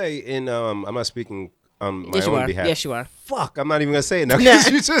will say in I'm not speaking on my Yes, you own are. behalf. Yes, you are. Fuck, I'm not even gonna say it now because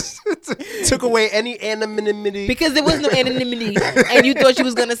you just took away any anonymity. Because there was no anonymity, and you thought she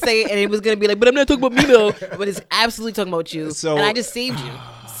was gonna say it, and it was gonna be like, "But I'm not talking about me though." But it's absolutely talking about you, So- and I just saved you,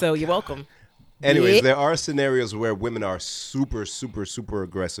 so you're welcome. Anyways, Yeah. there are scenarios where women are super, super, super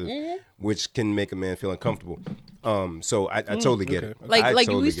aggressive, which can make a man feel uncomfortable. So I totally get it. Like I we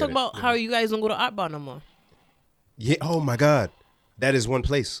totally used to get talk it. about how you guys don't go to Art Bar no more. Yeah. Oh my God. That is one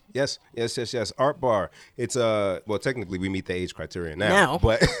place. Yes. Art Bar. It's well, technically we meet the age criteria now.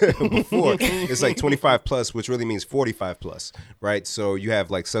 But before it's like 25 plus, which really means 45 plus, right? So you have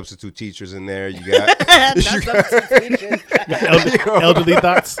like substitute teachers in there. You got Elderly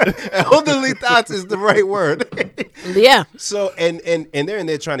thoughts. elderly thoughts is the right word. Yeah, So and they're in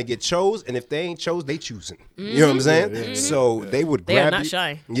there trying to get chose, and if they ain't chose, they choosing. You know what I'm saying? So they would They are grab not you.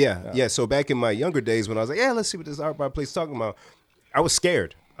 shy. Yeah. So back in my younger days when I was like, yeah, let's see what this Art Bar place is talking about, I was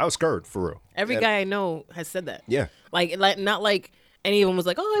scared. I was scared for real. every And- guy I know has said that. Yeah. like not like any of them was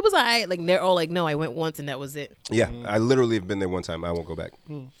like, oh, it was alright. Like they're all like, no, I went once and that was it. Yeah, I literally have been there one time. I won't go back.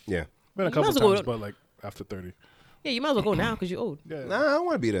 Yeah. Been a You couple might as well times, go- but like after 30. Yeah, you might as well go now because you're old. Yeah. Nah, I don't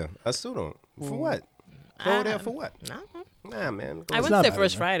want to be there. I still don't. For what? Go there for what? Nah. Nah, man. I went not there bad,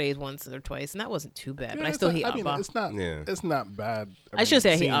 First man. Fridays once or twice, and that wasn't too bad. But Yeah, I it's still not- hate I mean, Abba. it's not. Yeah. It's not bad. I shouldn't say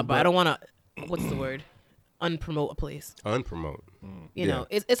I hate scene, Abba. but- I don't want to. What's the word? Unpromote a place. Unpromote. You Yeah. know,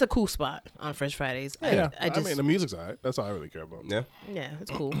 it's a cool spot on Fresh Fridays. Yeah, I just mean the music's alright. That's all I really care about. Yeah. yeah,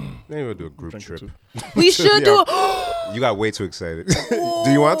 it's cool. Maybe we'll do a group Drink it trip. too. We should do. You got way too excited. Do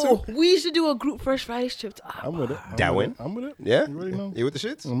you want to? We should do a group Fresh Fridays trip to Abba. I'm with it. Darwin? I'm with it. Yeah. You already know. You with the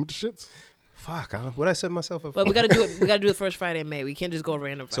shits? I'm with the shits. Fuck. What I set myself up for? But we gotta do it. We gotta do the first Friday in May. We can't just go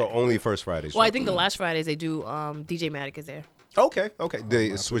random. So Friday. only first Fridays. Well, I think the last Fridays they do. DJ Matic is there, Okay.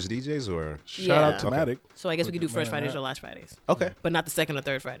 They switch DJs or? Shout out to Okay. Matic. so I guess we could do First Fridays or last Fridays, Okay. but not the second or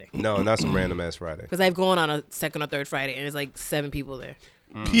third Friday. No, not some random ass Friday. Because I've gone on a second or third Friday and it's like 7 people there.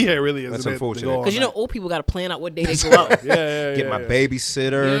 Yeah, it really is. That's They- they unfortunate. go all Because you night. know, old people got to plan out what day they go out. Yeah. Get my yeah.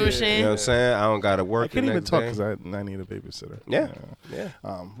 babysitter. You know what I'm saying? You know what I'm saying? I don't got to work. I can't the even next talk day. because I need a babysitter. Yeah. Yeah.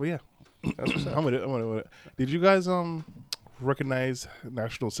 But yeah, I'm with it. I'm with it. Did you guys recognize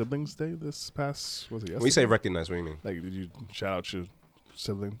National Siblings Day this past? Was it yesterday? When you say recognize, what do you mean? Like, did you shout out your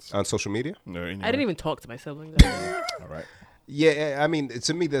siblings? On social media? Or in I your- didn't even talk to my siblings. All right. Yeah, I mean,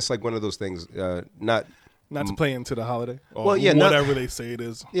 to me, that's like one of those things. Not To play into the holiday. Or Well, yeah, not- whatever they say it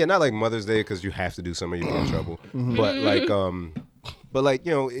is. yeah, not like Mother's Day because you have to do something, you get in trouble. But like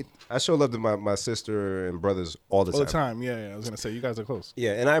you know, I show love to my sister and brothers all the All time. the time. Yeah. I was gonna say you guys are close.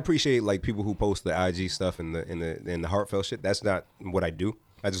 Yeah, and I appreciate like people who post the IG stuff and the heartfelt shit. That's not what I do.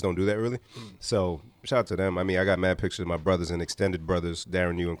 I just don't do that really. So shout out to them. I mean, I got mad pictures of my brothers and extended brothers,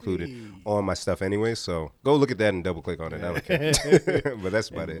 Darren, you included, on my stuff anyway. So go look at that and double click on it. I don't care. But that's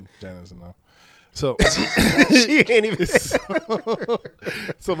about it. Janice and all. So, She ain't even.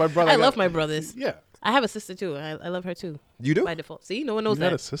 so my brother. I love my brothers. Yeah. I have a sister too. I love her too. You do? By default. See, no one knows You got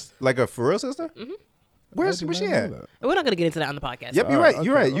a that. sister. Like a for real sister? Mm-hmm. Where's I did she not know at? that. We're not gonna get into that on the podcast. Yep, you're All right, right.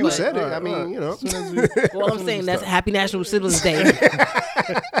 You're okay, right. You all said it. right, I all mean, right. you know. As soon as we- Well, I'm saying that's Happy National Siblings Day. there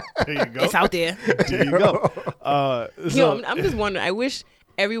you go. It's out there. There you go. Yo, So, I'm just wondering. I wish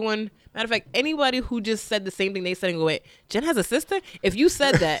everyone. Matter of fact, anybody who just said the same thing they said and go, wait, Jen has a sister? If you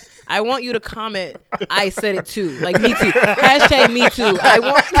said that, I want you to comment, I said it too. Like, me too. Hashtag me too. I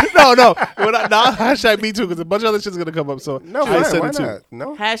want no. We're not hashtag me too because a bunch of other shit's gonna come up. So No, I said why it too. not?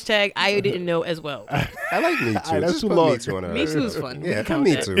 No, hashtag I didn't know as well. I like me too. Alright, that's Just too put long. Me too on her. Me too is fun. Yeah, We put count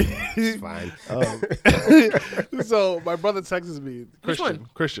me that. too. It's fine. So my brother texts me. Which Christian. one?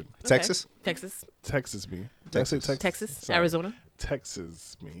 Christian Okay. Texas? Texas. texts me. Did I say Texas. Texas. Sorry. Arizona.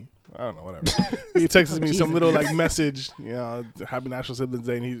 Texts me. I don't know, whatever. He texts me some Jesus. little like message, you know, Happy National Siblings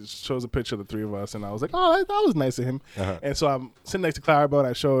Day, and he shows a picture of the three of us, and I was like, oh, that was nice of him. And so I'm sitting next to Clarabelle, and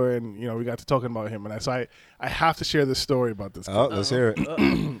I show her, and you know, we got to talking about him, and I have to share this story about this. Oh, let's hear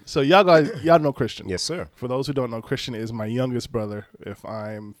it. So y'all know Christian. Yes, sir. For those who don't know, Christian is my youngest brother. If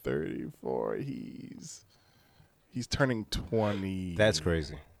I'm 34, he's turning 20. That's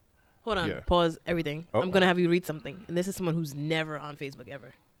crazy. Hold on. Yeah. Pause everything. Oh. I'm going to have you read something. And this is someone who's never on Facebook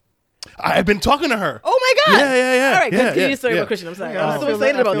ever. I've been talking to her. Oh my God. Yeah. All right. Yeah, Continue yeah, your story yeah. about Christian. I'm sorry. Yeah, I I'm so feel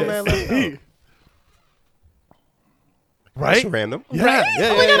excited that- I about feel this. that. Right? That's random. Yeah, Right? yeah,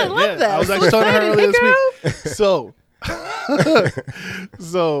 Oh my yeah, God, I love yeah. that. I was I'm actually so talking to her excited. earlier Hey, this week.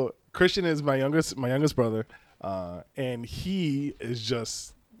 So Christian is my youngest brother, and he is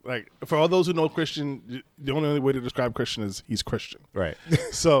just like, for all those who know Christian, the only way to describe Christian is he's Christian. Right.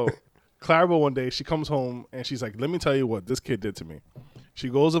 So Clarabelle one day, she comes home and she's like, let me tell you what this kid did to me. She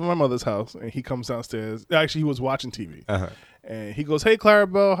goes over to my mother's house and he comes downstairs. Actually, he was watching TV. And he goes, hey,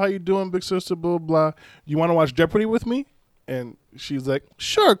 Clarabelle, how you doing, big sister, blah, blah. You want to watch Jeopardy with me? And she's like,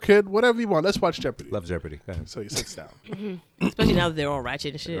 sure, kid, whatever you want. Let's watch Jeopardy. Love Jeopardy. Go ahead. So he sits down. Especially now that they're all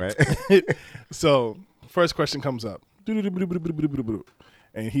ratchet and shit. Right. So first question comes up.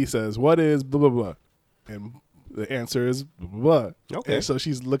 And he says, what is blah, blah, blah? And the answer is blah, blah. Okay. And so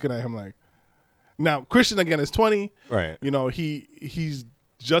she's looking at him like, now Christian again is 20. Right. You know, he's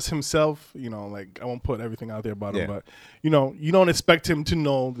just himself, you know, like I won't put everything out there about Yeah. him, but you know, you don't expect him to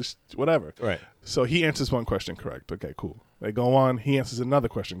know this whatever. Right. So he answers one question correct. Okay, cool. They go on, he answers another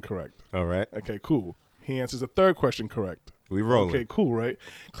question correct. All right. Okay, cool. He answers a third question correct. We rolling. Okay, cool, right?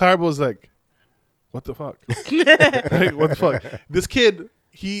 Clarabelle's like, what the fuck? Like, what the fuck? This kid,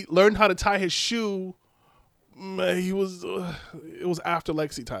 he learned how to tie his shoe. It was after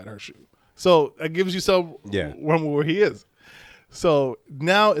Lexi tied her shoe. So that gives you some where he is. So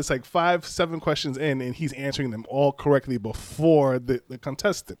now it's like 5-7 questions in, and he's answering them all correctly before the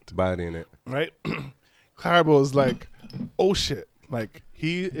contestant, Body in it. right? Clarabelle is like, oh shit. Like,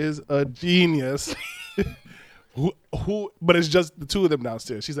 he is a genius. But it's just the two of them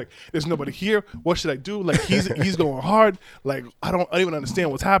downstairs. She's like, there's nobody here. What should I do? Like, he's going hard. Like, I don't even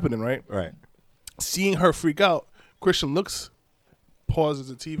understand what's happening, right? Right. Seeing her freak out, Christian looks, pauses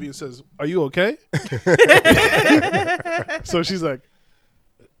the TV and says, "Are you okay?" So she's like,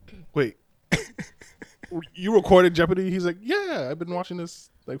 "Wait, you recorded Jeopardy?" He's like, "Yeah, I've been watching this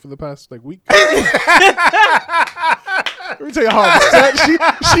like for the past like week." Let me tell you how upset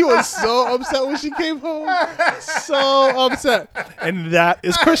she was. So upset when she came home. So upset. And that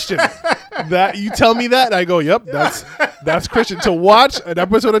is Christian. That you tell me that, and I go, "Yep, that's Christian." To watch an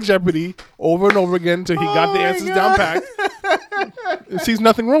episode of Jeopardy over and over again until he got the answers down packed. It sees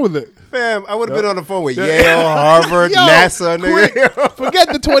nothing wrong with it. Fam, I would have been on the phone with Yale, Harvard, Yo, NASA, nigga. quick,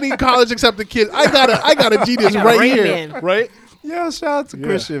 forget the 20 college accepted kids. I got a genius got right Rain here, Man. right? Yo, shout out to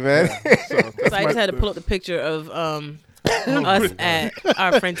Christian, man. So I just had to pull up the picture of us at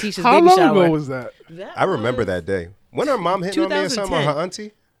our friend Tisha's How baby long shower. ago was that? I remember that day. When her mom hitting on me or something, or 2010. her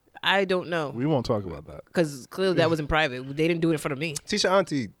auntie? I don't know We won't talk about that. because clearly that was in private. They didn't do it in front of me. Tisha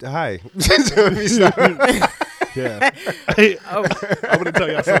auntie, hi. Let me stop. Yeah. I'm gonna tell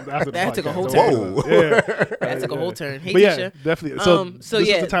y'all something after the That took a podcast. whole Whoa. Yeah. That took a whole turn. Hey, But yeah, Tisha. definitely. So, So this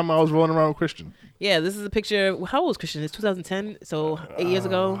yeah. is the time I was rolling around with Christian. Yeah, this is a picture. How old was Christian? It's 2010. So 8 years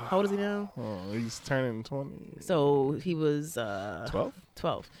ago. How old is he now? Oh, he's turning 20. So he was 12?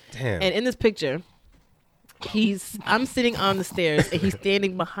 12. Damn. And in this picture, I'm sitting on the stairs and he's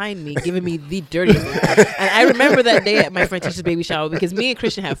standing behind me giving me the dirtiest look. And I remember that day at my friend Tisha's baby shower because me and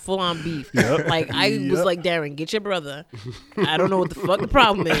Christian had full on beef. Yep. Like I was like, Darren, get your brother. I don't know what the fuck the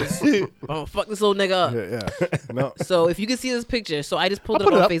problem is. I'm gonna fuck this little nigga up. Yeah. No. So if you can see this picture, so I just pulled I'll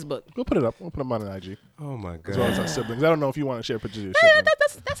it put up it on up. Facebook. We'll put it up. We'll put them on an IG. Oh, my As well as our God. siblings. I don't know if you want to share pictures of your Yeah,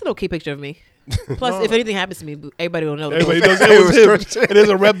 siblings. that's an okay picture of me. Plus, if anything happens to me, everybody will know. that Everybody it was- knows it was him. And there's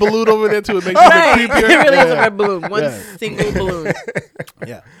a red balloon over there too. It makes Right. it It creepier. really is a Yeah. red balloon. One Yeah. single balloon.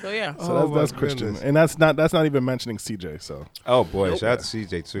 Yeah. So yeah. So Oh, that's my Christian, goodness. and that's not even mentioning CJ. So Oh, boy. Shout out to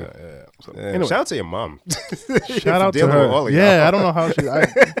CJ, too. yeah. So, Yeah, anyway, shout out to your mom. shout out to dealing her. with all of Yeah, y'all. I don't know how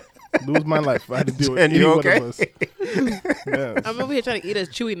I lose my life. I had to deal with And any you one okay? of us. Yeah. I'm over here trying to eat a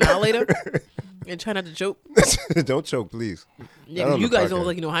chewy now later and try not to choke. Don't choke, please. Yeah, Not 'cause on you the guys don't podcast. look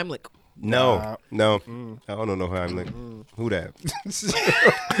like you know Heimlich. No. I don't know how I'm like. Who that?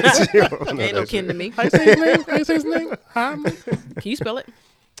 Ain't no kin to me. How you say his name? How you say his name? Can you spell it?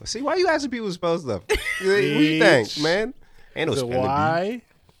 See, why you asking people to spell stuff? What do you think, man? Ain't no Is it spelling bee. Y?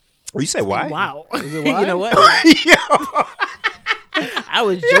 Oh, you said why? Wow. Is it You Y? know what? Yo, I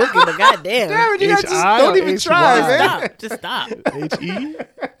was joking, but goddamn. damn it, you guys just H.I. don't or even H.Y.? try, man. Stop. Just stop. H-E?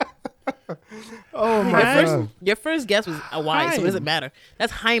 Oh Your my first, god. your first guess was a Y, so it doesn't matter.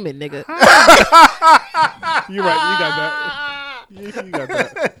 That's Hyman, nigga. You're right. You got that. You got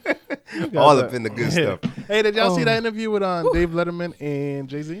that. You got All that. up in the good stuff. Hey, did y'all see that interview with Dave Letterman and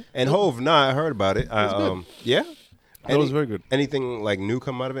Jay-Z? And Hove, nah, I heard about it. Yeah. That was very good. Anything like new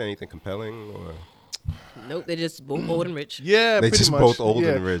come out of it? Anything compelling? Or Nope, they're just both old and rich. Yeah, They pretty just much. both old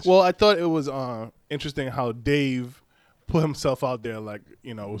Yeah. and rich. Well, I thought it was interesting how Dave put himself out there, like,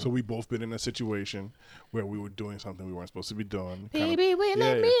 you know, so we both been in a situation where we were doing something we weren't supposed to be doing. Kind of- Baby, wait, yeah,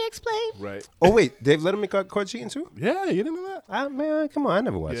 let yeah. me explain. Right. oh wait, Dave Letterman caught cheating too? Yeah, you didn't know that? Ah man, come on, I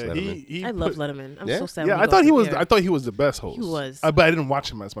never watched Yeah, Letterman. he I love put- Letterman. I'm Yeah? so sad. Yeah, when I he thought goes he to was. the I thought he was the best host. He was. but I didn't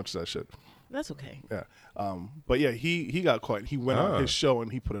watch him as much as I should. That's okay. Yeah. But yeah, he got caught. He went on his show and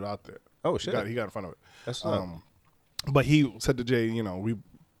he put it out there. Oh, shit. He got in front of it. That's not. But he said to Jay, you know, we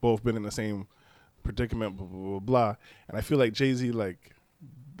both been in the same predicament, blah, blah, blah, blah. And I feel like Jay-Z, like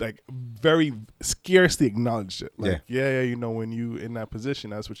very scarcely acknowledged it. Like, yeah, you know, when you in that position,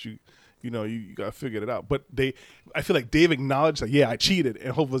 that's what you know, you got to figure it out. But I feel like Dave acknowledged, like, yeah, I cheated.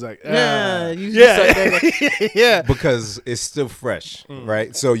 And Hope was like, yeah. Because it's still fresh,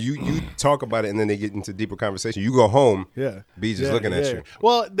 right? So you talk about it, and then they get into deeper conversation. You go home, Yeah. B just looking at you.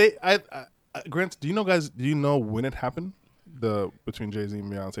 Well, Grant, do you know when it happened? Between Jay-Z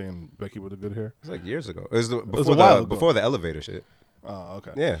and Beyonce and Becky with the good hair? It's like years ago. It was a before while the ago. before the elevator shit. Oh,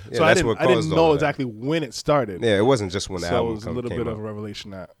 okay. Yeah, So that's what I didn't caused all know of that. exactly when it started. Yeah, it wasn't just when the So it album was a little came bit out. of a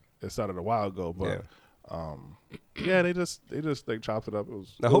revelation that it started a while ago. But yeah, they just like chopped it up. It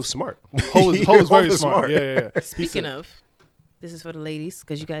was Now, Hope's smart. Ho was very Hope is smart. Yeah. Speaking of, this is for the ladies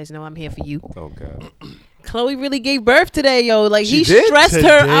because you guys know I'm here for you. Oh god. Chloe really gave birth today, yo. Like She he did? stressed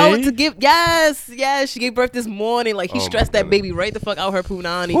her out Today? to give. Yes. She gave birth this morning. Like he Oh, my stressed that goodness. baby right the fuck out her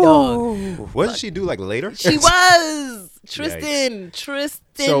punani, dog. What did she do like later? She was Tristan.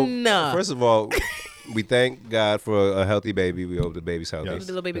 So first of all, we thank God for a healthy baby. We hope the baby's healthy. Yes.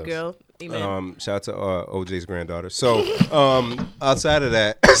 The little baby girl. Amen. Shout out to OJ's granddaughter. So, outside of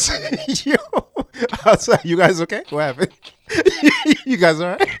that, you guys okay? What happened? You guys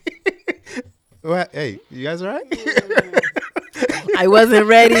all right? Hey, you guys all right? I wasn't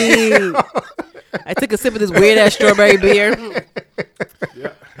ready. I took a sip of this weird ass strawberry beer.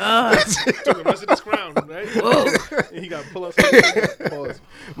 Yeah. Took the rest of this crown, right? And he got to pull up. Pause.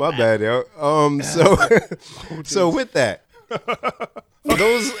 My bad, yo. So with that, for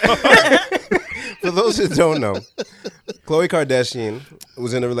those who don't know, Khloe Kardashian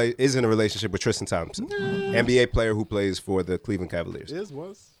is in a relationship with Tristan Thompson, NBA player who plays for the Cleveland Cavaliers.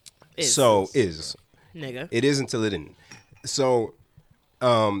 Nigga. It is until it isn't. So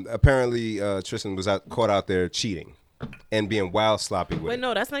apparently Tristan was caught out there cheating and being wild sloppy with Wait, it.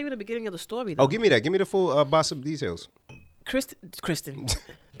 no, that's not even the beginning of the story, though. Oh, give me that. Give me the full gossip details. Tristan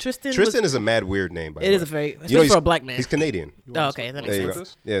Tristan is a mad weird name, by the way. It is a very, especially for a black man. He's Canadian. Oh, okay, that makes There you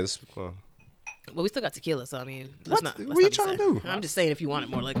sense. go. Yeah, Well, we still got tequila, so I mean, let's not. What are you trying to do? I'm just saying if you wanted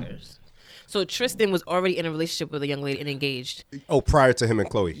more liquors. So Tristan was already in a relationship with a young lady and engaged. oh, prior to him and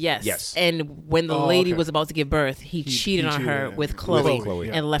Khloe. Yes. And when the lady okay. was about to give birth, he cheated on her cheated, with yeah. Khloe, With Khloe,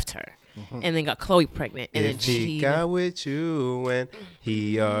 yeah. and left her. And then got Khloe pregnant. And If then he she got with you when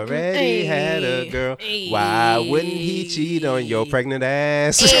he already had a girl, why wouldn't he cheat on your pregnant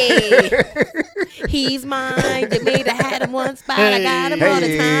ass? Hey, he's mine. You made I had him once, but I got him all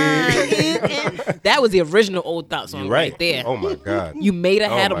the time. That was the original Old Thought song right there. Oh my God. You made I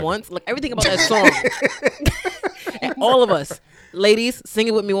had my him once. Like everything about that song. And all of us, ladies, sing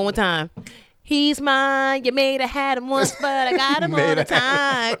it with me one more time. He's mine. You made I had him once, but I got him all the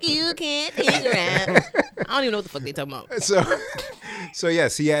time. You can't figure out. I don't even know what the fuck they talking about. So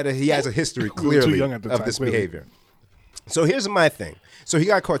yes, he has a history We were too clearly young at the of time, this clearly. behavior. So here's my thing. So he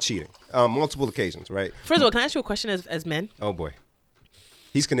got caught cheating multiple occasions, right? First of all, can I ask you a question as men? Oh boy,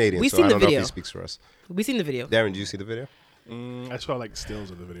 he's Canadian, We so seen I the don't know if video. he speaks for us. We seen the video. Darren, did you see the video? I saw like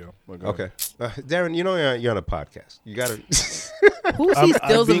stills of the video. But go Okay, ahead. Darren, you know you're on a podcast. You gotta. Who sees I'm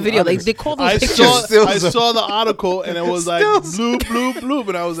stills of the being video? honest. They call I those pictures. I saw the article and it was like Stills. bloop, bloop, bloop.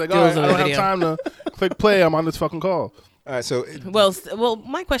 And I was like, all right, Stills I of don't the have video. time to click play. I'm on this fucking call. All right, so Well,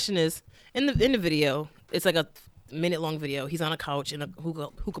 my question is, in the video, it's like a minute-long video. He's on a couch in a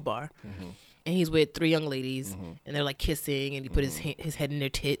hookah bar, and he's with three young ladies, and they're like kissing, and he put his head in their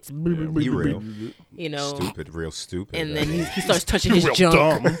tits. be real, You know, real stupid. and then he starts touching his Real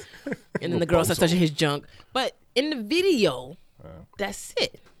junk, dumb. and then the girl starts touching his junk. But in the video, that's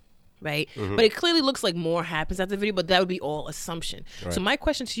it. Right? But it clearly looks like more happens after the video, but that would be all assumption. Right. So my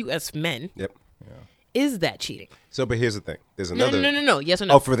question to you as men, Yep. is that cheating? So, but here's the thing. There's No, another. no. Yes or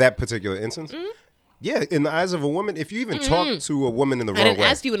no? Oh, for that particular instance. Yeah, in the eyes of a woman, if you even talk to a woman in the I wrong didn't way.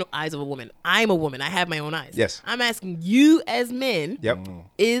 ask you in the eyes of a woman. I'm a woman. I have my own eyes. Yes. I'm asking you as men, Yep.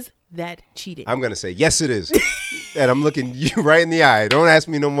 is that cheating? I'm gonna say yes, it is, and I'm looking you right in the eye. Don't ask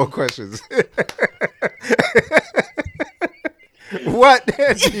me no more questions. What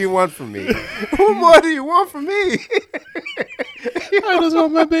do you want from me? What more do you want from me? I just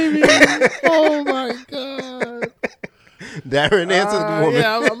want my baby. Oh my god. Darren, answer the woman.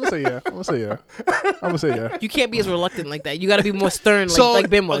 Yeah, I'm gonna say yeah. I'm gonna say yeah. You can't be as reluctant like that. You got to be more stern, like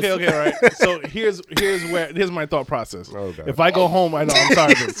Ben was. Okay, all right. So here's my thought process. Oh, God. If I go home, I know I'm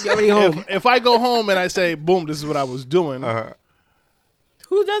sorry. But You're already home. if I go home and I say, boom, this is what I was doing.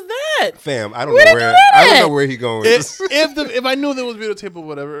 Who does that? Fam, I don't Where know did where you do I don't that? know where he going with this. If I knew there was videotape or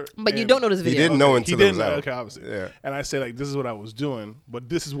whatever, But you and- don't know this He video. didn't know he until it was didn't. out. Okay, obviously. Yeah. And I say like, this is what I was doing, but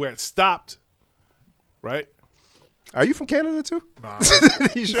this is where it stopped. Right? Are you from Canada too? Nah,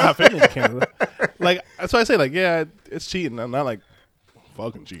 You sure? not family in Canada. Like that's why I say like, yeah, it's cheating. I'm not like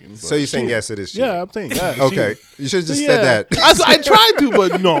fucking cheating. So you're saying cheating. yes, it is cheating? Yeah, I'm saying yeah. it's Okay, cheating. you should have just Yeah. said that. I tried to,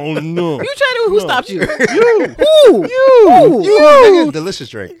 but no. You try to. Who stopped you? You. Who? You. You, nigga, delicious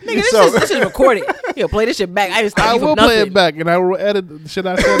drink. Nigga, So- this is recorded. Yo, play this shit back. I didn't stop I you from will nothing. play it back, and I will edit the shit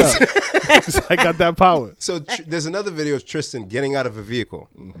I said out. 'Cause I got that power. So there's another video of Tristan getting out of a vehicle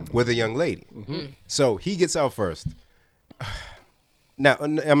with a young lady. So he gets out first. Now,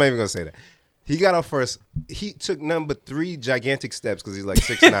 I'm not even gonna say that. He got out first. He took number 3 gigantic steps because he's like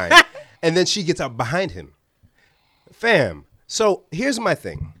 6'9", and then she gets out behind him. Fam. So here's my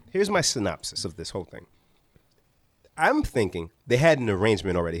thing. Here's my synopsis of this whole thing. I'm thinking they had an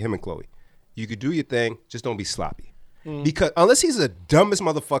arrangement already, him and Khloe. You could do your thing, just don't be sloppy. Because unless he's the dumbest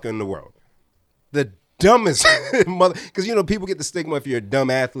motherfucker in the world, the dumbest mother, because you know people get the stigma if you're a dumb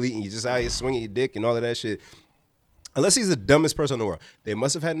athlete and you just out here swinging your dick and all of that shit. Unless he's the dumbest person in the world, they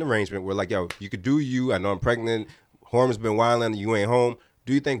must have had an arrangement where like, yo, you could do you. I know I'm pregnant. Hormon's been wilding. You ain't home.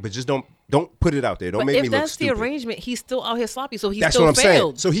 Do your thing, but just don't Don't put it out there. Don't But make me if look that's the stupid. arrangement, he's still out here sloppy, so he That's still what I'm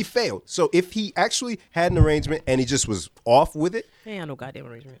failed. saying. So he failed. So if he actually had an arrangement and he just was off with it, They ain't no goddamn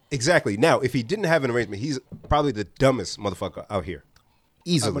arrangement. exactly. Now, if he didn't have an arrangement, he's probably the dumbest motherfucker out here. I'm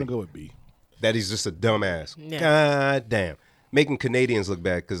Easily. gonna go with B. That he's just a dumbass. Yeah. God damn. Making Canadians look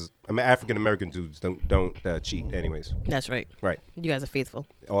bad because African American dudes don't cheat anyways. That's right. Right. You guys are faithful.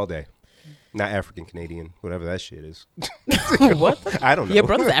 All day. Not African Canadian, whatever that shit is. What? I don't know. Your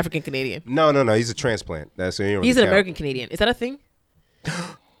brother's African Canadian. No. He's a transplant. That's so he don't He's really an count. American Canadian. Is that a thing?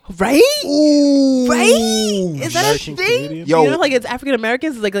 Right? Ooh. Right? Is that American a thing? Canadian? Yo. You know, like it's African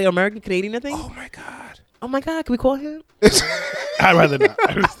Americans, like American Canadian, I think. Oh my god. Oh my God, can we call him? I'd rather not.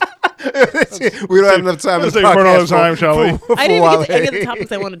 We don't have enough time. Let's in take this for another podcast time, shall we? I didn't even get to any of Wale. the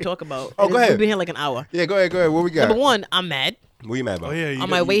topics I wanted to talk about. Oh, go ahead. We've been here like an hour. Yeah, go ahead. What we got? Number one, I'm mad. What you mad about? Oh yeah. On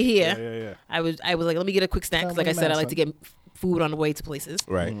my way here, Yeah. I was like, let me get a quick snack because, like I said, I like to get food on the way to places.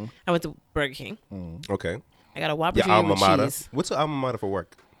 Right. I went to Burger King. Okay. I got a Whopper Your Junior alma with mater. cheese. What's an alma mater for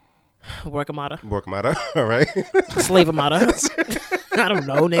work? Workamata. Work mater. All right. Slavamata. I don't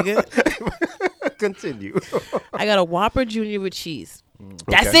know, nigga. Continue. I got a Whopper Junior with cheese.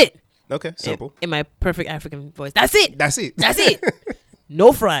 That's Okay. it. Okay. Simple. In my perfect African voice. That's it. That's it. That's it.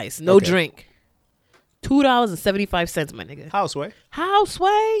 No fries. No Okay. drink. $2.75, my nigga. Houseway.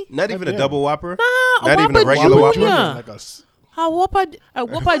 Houseway? Not even a Yeah. double Whopper. Nah, Not even a Whopper regular Junior. Whopper. Yeah. Like us. A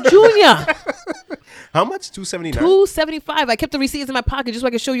Whopper Junior. How much? $2.79. $2.75. I kept the receipts in my pocket just so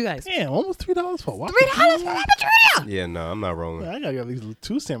I could show you guys. Damn, almost $3 for what? $3 for Whopper Junior. Yeah, no, I'm not rolling. I gotta get at least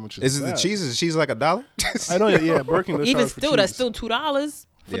 2 sandwiches. Is it the for that. cheese? Is the cheese like $1? I know. Yeah, Burger King. Even still, that's still $2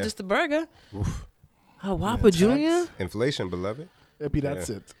 for Yeah. just the burger. A Whopper Junior. Inflation, beloved. That's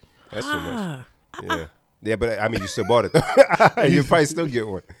Yeah. it. That's too much. Ah. Yeah. Yeah, but I mean, you still bought it though. You probably still get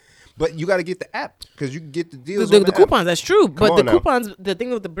one. But you got to get the app because you can get the deals. The on the coupons, that's true. But on the now. coupons, the thing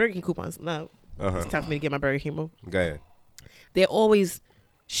with the Burger King coupons, now Uh-huh. it's time for me to get my Burger King move. Go ahead. They're always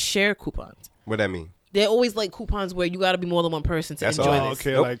share coupons. What that mean? They're always like coupons where you got to be more than one person to That's enjoy all. this.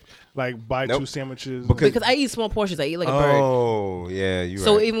 Okay, Nope. like buy Nope. 2 sandwiches. Because I eat small portions. I eat like a bird. Oh, yeah, you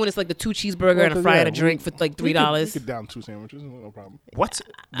So right. even when it's like the 2 cheeseburger Well, and a 'cause, fry yeah, and a drink for like we $3. could down 2 sandwiches, no problem. What?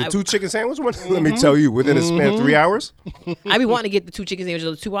 The I- 2 chicken sandwich one? Let me tell you, within a span of 3 hours? I be wanting to get the 2 chicken sandwiches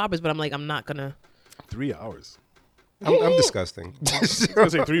or the 2 Whoppers, but I'm like, I'm not gonna. 3 hours. I'm disgusting. I was gonna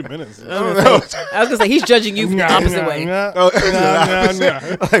say 3 minutes. I was gonna say he's judging you from the opposite way.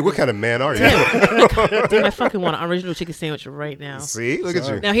 Like, what kind of man are you? Damn, I fucking want an original chicken sandwich right now. See? Look at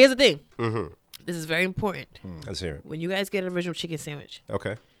you. Now here's the thing. Mm-hmm. This is very important. Let's hear it. When you guys get an original chicken sandwich,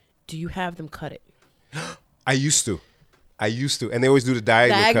 Okay. do you have them cut it? I used to. And they always do the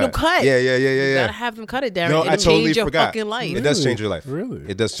diagonal cut. Yeah. You gotta have them cut it, Darren. No, It'll I totally change your forgot. fucking life. It does change your life. Really?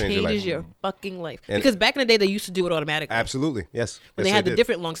 It does change your Changes life. your fucking life. And- Because back in the day, they used to do it automatically. Absolutely. Yes. When Yes, they had the did.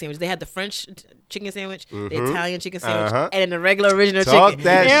 different long sandwiches. They had the French chicken sandwich, the Italian chicken sandwich, Uh-huh. and then the regular original Talk chicken.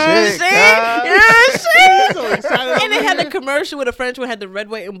 that you know shit, what I'm saying? You know what I'm saying? excited And they had the commercial where the French one had the red,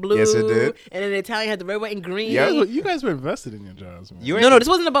 white, and blue. Yes, it did. And then the Italian had the red, white, and green. Yeah. You guys were invested in your jobs, man. You ain't- No, this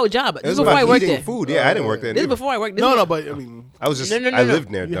wasn't about job. It This was is before I about worked eating there. food. Yeah, I didn't work there. This is neither. before I worked. This No, was, no, but I mean, I was just. No, no, I no.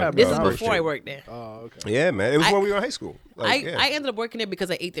 lived there. You though. have This no, is first before I year. worked there. okay. Yeah, man. It was I- when we were in high school. Like, yeah. I ended up working there because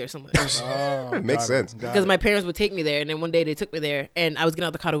I ate there so much. Oh, Makes sense. Because my parents would take me there, and then one day they took me there, and I was getting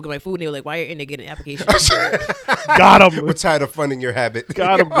out the car to get my food, and they were like, "Why are you in there getting an application?" got him. We're tired of funding your habit.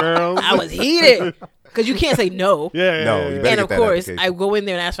 Got him, girl. I was heated because you can't say no. Yeah. No, you better And get of that course, application. I go in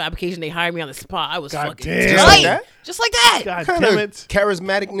there and ask for application. They hire me on the spot. I was God fucking damn. Just tight. like that? Just like that. God What damn kind it. of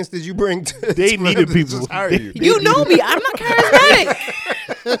charismaticness did you bring to They to needed just people. hire They- you? You know me. I'm not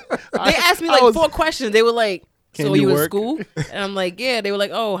charismatic. They asked me I like was- 4 questions. They were like, Can "So you you in work?" school?" And I'm like, "Yeah." They were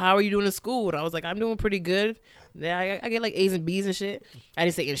like, "Oh, how are you doing in school?" And I was like, "I'm doing pretty good. Yeah, I get like A's and B's and shit." I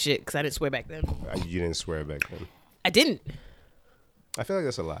didn't say and shit because I didn't swear back then. You didn't swear back then. I didn't. I feel like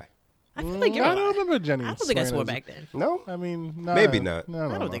that's a lie. I feel like you're. I don't lying. remember Jenny. I don't think I swore swearing back as- then. No. I mean, nah, Maybe not. No,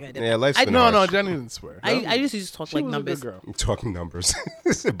 no, I don't no. think I did. Yeah, life's I, been No, no, harsh. Jenny didn't swear. I used to just talk she like was numbers. a good girl. I'm talking numbers.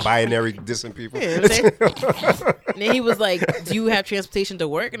 Binary dissing people. You know what I'm saying? And then he was like, "Do you have transportation to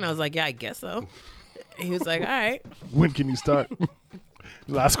work?" And I was like, "Yeah, I guess so." And he was like, "All right." When can you start?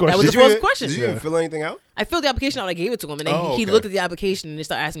 Last That was question. the first question. Did you even fill anything out? I filled the application out. I gave it to him, and then Oh, he okay. looked at the application and they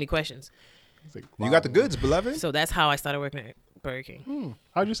started asking me questions. It's like, You wow. got the goods, beloved. So that's how I started working at Burger King.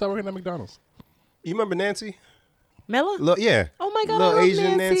 How'd you start working at McDonald's? You remember Nancy? Mela? Yeah. Oh my God, Little I love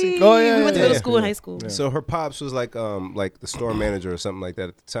Asian Nancy. Oh, yeah, We went to yeah, middle yeah. school and high school. So her pops was like the store manager or something like that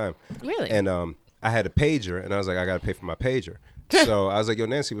at the time. Really? And I had a pager, and I was like, I gotta pay for my pager. So I was like, Yo,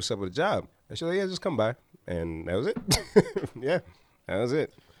 Nancy, what's up with the job? And she was like, Yeah, just come by, and that was it. Yeah, that was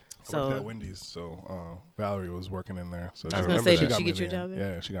it. I worked at So Wendy's, so Valerie was working in there. So I was gonna say, that. did she me get your there. job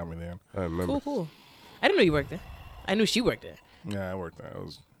there? Yeah, she got me there. I remember. cool. I didn't know you worked there. I knew she worked there. Yeah, I worked there. It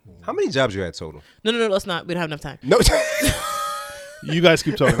was. How many jobs you had total? No, let's not. We don't have enough time. No. You guys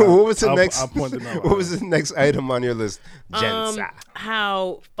keep talking. What was the I'll next? point them out. What was the next item on your list? Gents.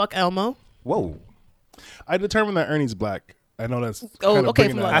 How fuck Elmo? Whoa. I determined that Ernie's black. I know that's. Oh, kinda okay,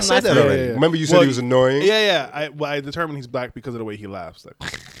 bringing from that the- I up. said that Yeah, already. yeah. Remember you said Well, he was annoying? Yeah. I determined he's black because of the way he laughs. Like,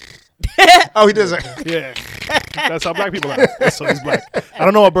 Oh, he does. yeah, that's how black people laugh. So he's black. I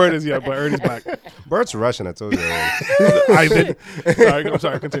don't know what bird is yet, but Ernie's black. Bert's Russian. I told you already. I did. I'm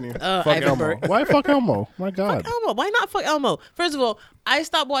sorry. Continue. Fuck Ivan Elmo. Burt. Why fuck Elmo? My God. Elmo. Why not fuck Elmo? First of all, I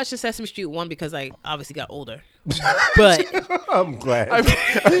stopped watching Sesame Street 1 because I obviously got older. But I'm glad.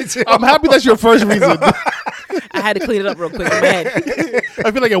 I'm happy that's your first reason. I had to clean it up real quick in my head.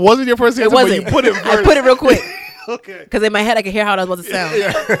 I feel like it wasn't your first It answer, but you wasn't. put it first. I put it real quick Okay. because in my head I could hear how I was supposed to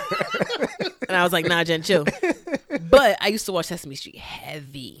sound. And I was like, nah, Jen, chill. But I used to watch Sesame Street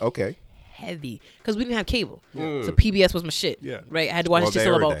heavy. Okay. Heavy. Because we didn't have cable. So PBS was my shit. Yeah. Right? I had to watch All it just day,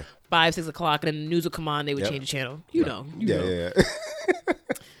 till every about day. 5, 6 o'clock. And then the news would come on. They would Yep. change the channel. You know. Yeah.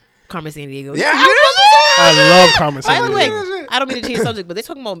 Carmen Sandiego. Yeah. I love Carmen By the Sandiego. way, I don't mean to change the subject, but they're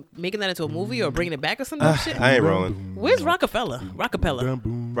talking about making that into a movie or bringing it back or some shit. I ain't rolling. Where's Rockefeller? Rockefeller?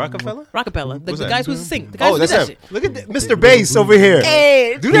 The that? guys who sing. The guys Oh, who that's do that him. shit. Look at Mr. Bass over here.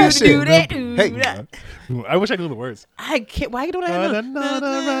 Hey, Do that shit. Do that. Hey. that. I wish I knew the words. I can't. Why don't I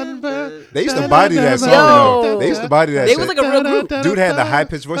know? They used to body that song, Yo. though. They used to body that They shit. was like a real group. Dude had the high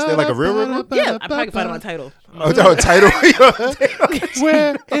pitched voice. They're like a real group. Yeah, I probably can find it on title. Oh, title.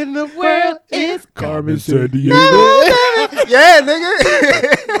 Where in the world is Carmen Sandiego? Yeah,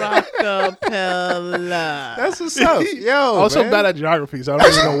 nigga. Rockefeller. That's what's up. Yo, I was so man. bad at geography, so I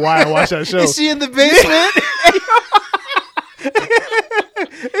don't even know why I watched that show. Is she in the basement?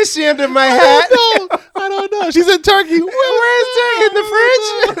 Is she under my hat? I don't know. She's in Turkey. Where is Turkey? In the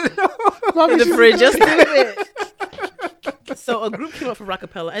fridge? In the fridge, just it. So a group came up for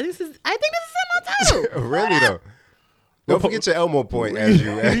Rockefeller, and I think this is in my title. Really though. Don't forget your Elmo point as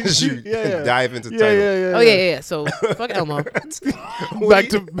you Yeah. dive into Yeah, title. Oh yeah. So fuck Elmo. Back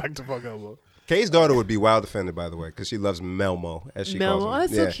to fuck Elmo. Kay's daughter would be wild offended, by the way, because she loves Melmo, as she calls Melmo, him. oh,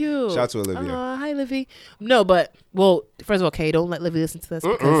 that's so cute. Shout out to Olivia. Hi, Livy. No, but first of all, Kay, don't let Livy listen to this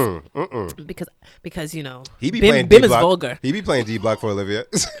because you know He be Bim, playing Bim D is Block. vulgar. He be playing D Block for Olivia.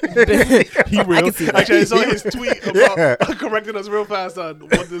 He real. I can see that. Actually, I saw his tweet about correcting us real fast on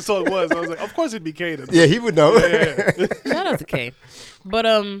what the song was. I was like, of course it'd be Kaden. Yeah, he would know. Shout out to Kay.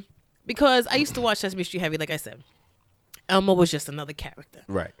 But because I used to watch Sesame Street heavy, like I said, Elmo was just another character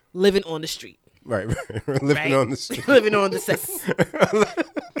Right. living on the street. Right. Living Right? on the street. Living on the set.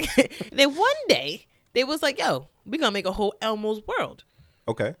 Then one day they was like, "Yo, we gonna make a whole Elmo's world."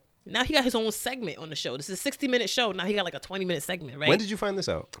 Okay. Now he got his own segment on the show. This is a 60-minute show. Now he got like a 20-minute segment, right? When did you find this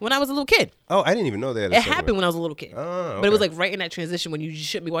out? When I was a little kid. Oh, I didn't even know that. It happened when I was a little kid. Oh, But it was okay. like right in that transition when you just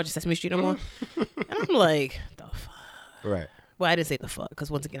shouldn't be watching Sesame Street no more. And I'm like, the fuck? Right. Well, I didn't say the fuck because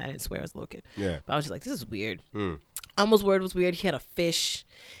once again, I didn't swear as a little kid. Yeah. But I was just like, this is weird. Elmo's word was weird. He had a fish.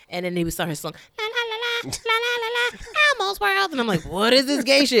 And then he would start his song, la la la la, la la la la, Elmo's world. And I'm like, what is this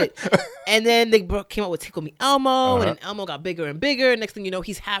gay shit? And then they came out with Tickle Me Elmo. And then Elmo got bigger and bigger. Next thing you know,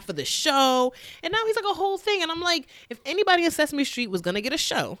 he's half of the show. And now he's like a whole thing. And I'm like, if anybody in Sesame Street was going to get a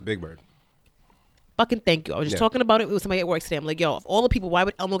show, Big Bird. fucking thank you. I was just talking about it with somebody at work today. I'm like, yo, of all the people, why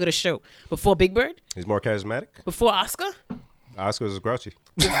would Elmo get a show? Before Big Bird? He's more charismatic. Before Oscar? Oscar's is grouchy.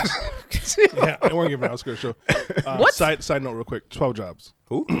 Yeah, I weren't giving Oscar a show. What? Side note, real quick. 12 jobs.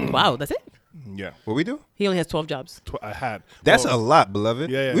 Who? Wow, that's it? Yeah, What we do? He only has 12 jobs. I had. That's Oh, a lot, beloved.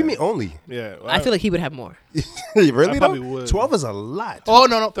 Yeah. We mean only. Yeah, I feel like he would have more. Really I probably though? would. 12 is a lot. Oh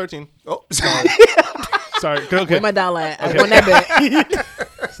no, 13. Oh. Sorry. Okay. Where my dollar at? I won that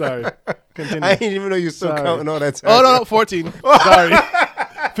bet. Sorry. Continue. I didn't even know you were still Sorry. counting all that time. Oh no, 14. Sorry.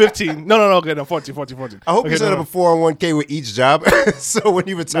 15. No. Okay, no, 14. I hope okay, you set up a 401k with each job, so when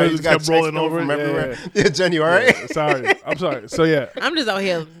you retire, Yeah, you just got kept checks rolling coming over. from Yeah, everywhere. Yeah, Jen, you all right? Sorry. I'm sorry. So yeah, I'm just out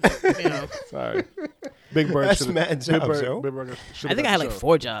here, you know. sorry. Big Bird. That's should've- mad jobs, yo. Big Bird should've I think got I had the like show.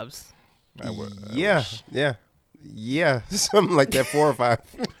 4 jobs. Yeah, something like that, 4 or 5.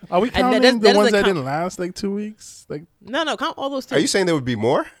 Are we And counting that is the ones a that com- didn't last like 2 weeks? Like No, count all those 2. Are you saying there would be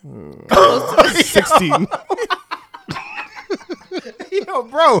more? 16. Yo,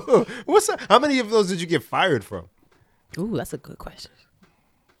 bro, how many of those did you get fired from? Ooh, that's a good question.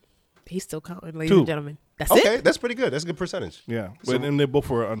 He's still counting, ladies 2. and gentlemen. That's Okay, it? that's pretty good. That's a good percentage. Yeah, but and they both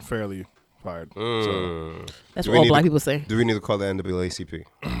were unfairly fired. So That's Do what we all need black to- people say. Do we need to call the NAACP?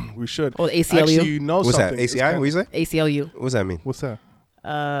 we should. Or the ACLU. Actually, you know What's that? something. It's ACI? kinda- What you say? ACLU. What's that mean? What's that?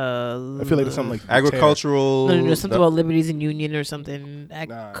 I feel like there's something like Agricultural. No, something about Liberties and Union or something.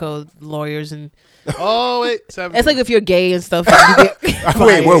 Code lawyers and. Oh wait, 17. It's like if you're gay and stuff. And you get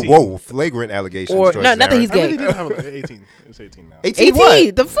Wait, whoa, flagrant allegations. Or towards not that Darren. he's I really gay. did have 18. It's 18 now. 18 what?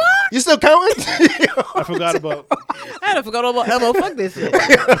 18. The fuck? You still counting? I forgot about. I forgot all about Elmo. Fuck this shit.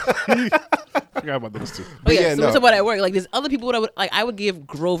 I forgot about those two. But yeah, yeah, so no. we're talking about at work. Like there's other people that I would like. I would give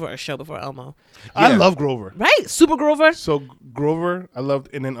Grover a show before Elmo. I Yeah. love Grover. Right? Super Grover. So Grover, I loved,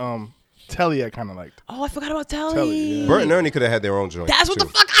 and then Telly, I kind of liked. Oh, I forgot about Telly. Telly, yeah. Bert and Ernie could have had their own joint. That's what too.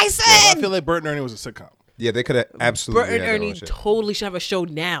 the fuck I I said. feel like Bert and Ernie was a sitcom. Yeah, they could have absolutely. Bert and had their own Ernie shit. totally should have a show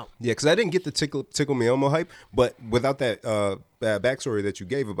now. Yeah, because I didn't get the Tickle Me Elmo hype, but without that backstory that you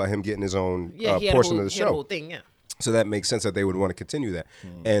gave about him getting his own Yeah, he had portion a whole, of the he had a show. whole thing. Yeah. So that makes sense that they would want to continue that.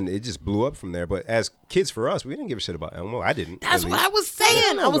 And it just blew up from there. But as kids for us, we didn't give a shit about Elmo. I didn't. That's at what least. I was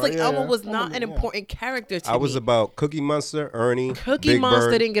saying. I was like, Yeah, Elmo yeah. was not an important character to me. I was about Cookie Monster, Ernie, Cookie Big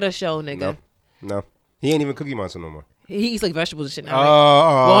Monster Bird. didn't get a show, nigga. No. He ain't even Cookie Monster no more. He eats like vegetables and shit now. Oh,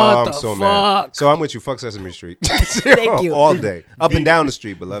 right? What I'm the so mad. fuck? So I'm with you. Fuck Sesame Street. Thank you. All day. Up and down the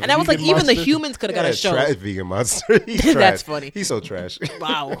street, beloved. And I was like, Vegan even the Monster. humans could have got a show. Trash vegan monster. He's trash. That's funny. He's so trash.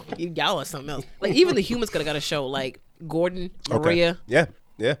 Wow, y'all are something else. Like even the humans could have got a show. Like Gordon, Okay. Maria. Yeah.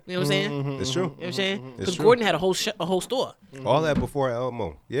 Yeah. You know what I'm saying? It's true. You know what I'm saying? It's Because true. Gordon had a whole store. All that before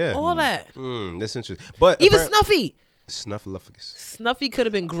Elmo. Yeah. All that. That's interesting. But Even apparent- Snuffy. Snuffleupagus. Snuffy could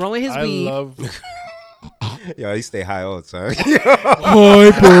have been growing his I weed. love. Yeah, he stay high all the time.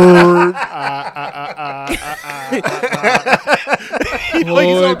 You know,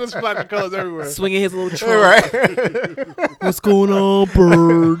 he's on this splatter colors everywhere. Swinging his little trunk. right. What's going on,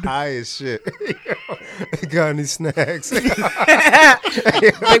 bird? High as shit. Got any snacks? Big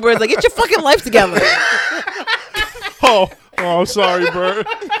Bird's like, get your fucking life together. Oh, I'm sorry, bird.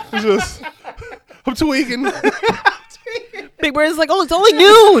 It's just, I'm tweaking. Big Bird's like, oh, it's only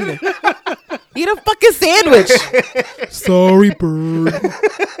noon. Eat a fucking sandwich. Sorry, bird.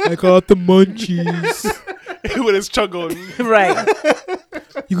 I got the munchies. With his chug on. Right.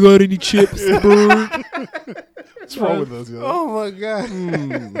 You got any chips, bird? What's wrong with us, yo? Oh my god.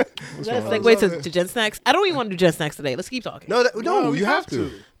 Is that a segue to Gen Snacks? I don't even want to do Gen Snacks today. Let's keep talking. No, you have to.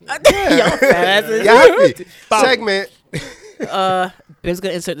 Y'all fat asses. You have to. Segment. Ben's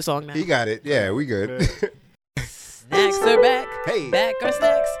gonna insert the song now. He got it. Yeah, we good. Snacks are back. Hey. Back are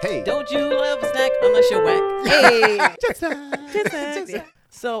snacks. Hey. Don't you love a snack unless you're whack. Hey. Gen snacks. Yeah.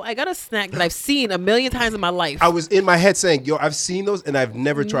 So I got a snack that I've seen a million times in my life. I was in my head saying, yo, I've seen those and I've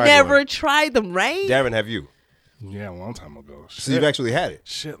never tried Never one. tried them, right? Darren, have you? Yeah, a long time ago. So you've actually had it.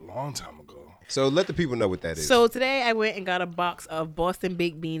 Shit, long time ago. So let the people know what that is. So today I went and got a box of Boston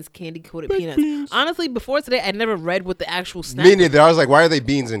Baked Beans candy coated peanuts. Honestly, before today, I never read what the actual snack. Me neither. I was like, why are they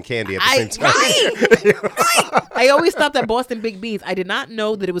beans and candy at the same time? Right. I always stopped at Boston Baked Beans. I did not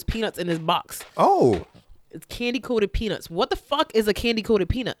know that it was peanuts in this box. Oh. It's candy coated peanuts. What the fuck is a candy coated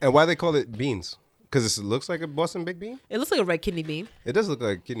peanut? And why they call it beans? Because it looks like a Boston Baked Bean? It looks like a red kidney bean. It does look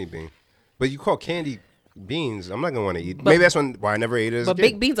like a kidney bean. But you call candy beans, I'm not going to want to eat. Maybe that's why I never ate it as a But kid.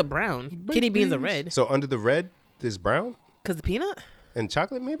 baked beans are brown. Kidney beans are red. So under the red, there's brown Cause the peanut? and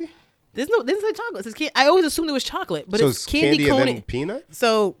chocolate maybe? There's no. This is chocolate. It says I always assumed it was chocolate, but so it's candy and then coated. peanut?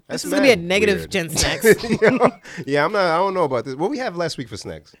 So That's this is gonna be a mad negative weird. Gen Snacks. Yeah, I don't know about this. What we have last week for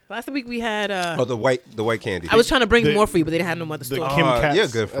snacks? Last week we had. Oh, the white candy. I was trying to bring The- more for you, but they didn't have no at the The store. Kim Cats, you're a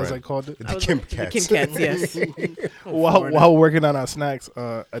good friend. as I called it. the Kim Cats. The Kim Cats, yes. While working on our snacks,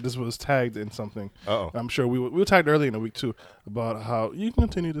 I just was tagged in something. Uh-oh. I'm sure we were tagged early in the week too about how you can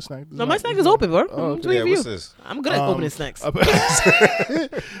continue to snack. No, my snack is open, bro. Oh, I'm okay. waiting Yeah, for you. what's this? I'm good at opening snacks.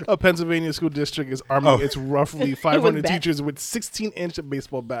 A Pennsylvania school district is arming its roughly 500 bats. teachers with 16-inch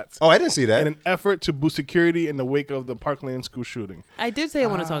baseball bats Oh, I didn't see that. in an effort to boost security in the wake of the Parkland school shooting. I did say I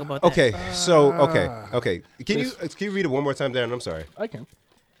want to talk about that. Okay, so okay. Can you read it one more time, Darren? I'm sorry. I can.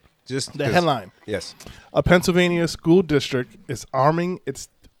 Just The 'cause- headline. Yes. A Pennsylvania school district is arming its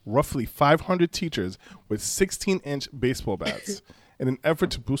roughly 500 teachers with 16-inch baseball bats in an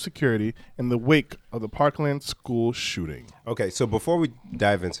effort to boost security in the wake of the Parkland school shooting. Okay, so before we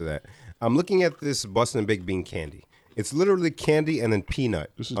dive into that, I'm looking at this Boston Baked Bean candy. It's literally candy and then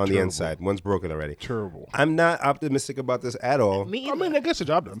peanut This is on the terrible. inside. One's broken already. Terrible. I'm not optimistic about this at all. Me I either. mean, I guess the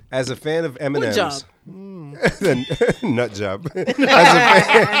job done. As a fan of M&M's, job? The nut job.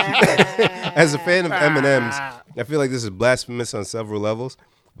 As a fan of M&M's, I feel like this is blasphemous on several levels.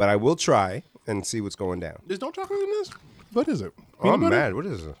 But I will try and see what's going down. There's no chocolate in this? What is it? Oh, Peanut I'm butter? mad. What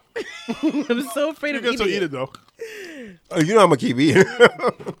is it? I'm so afraid You of can still eating eat it. it though. Oh, you know I'm gonna keep eating.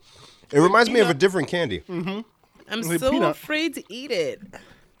 It reminds me of a different candy. I'm Like so peanut. afraid to eat it.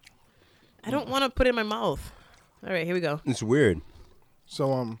 I don't want to put it in my mouth. All right, here we go. It's weird.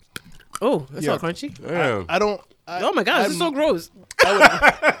 So Oh, that's Yeah. all crunchy. Yeah. I don't. Oh my god, this is so gross.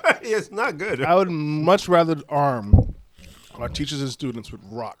 It's not good. I would much rather arm our teachers and students with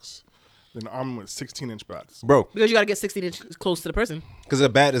rocks than arm them with 16-inch bats. Bro, Because you gotta get 16 inches close to the person. because a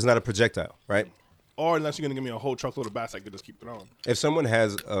bat is not a projectile, right? Or unless you're gonna give me a whole truckload of bats, I could just keep throwing. If someone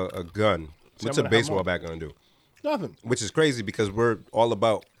has a gun, what's I'm a gonna have baseball more. bat going to do? Nothing. Which is crazy because we're all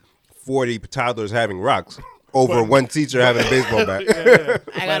about 40 toddlers having rocks over one teacher having a baseball bat.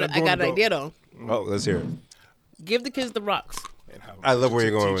 I got an idea though. Oh, let's hear it. Give the kids the rocks. And have I love where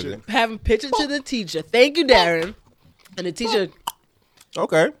you're going with teacher. it. Have them pitch it to the teacher. Thank you, Darren. And the teacher,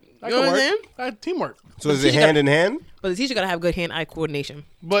 Okay. That You know could what I'm work. saying? Teamwork. So is it hand in hand? but the teacher gotta have good hand-eye coordination.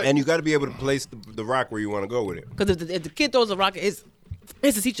 But And you got to be able to place the rock where you want to go with it. Because if the kid throws a rock, it's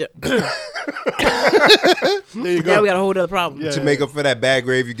the teacher. there you Now go. we got a whole other problem. Yeah. To make up for that bad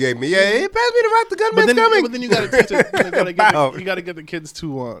grave you gave me. Yeah, hey, pass me the rock. The But gunman's then, coming. but then you gotta teach it. Bow. You gotta get the kids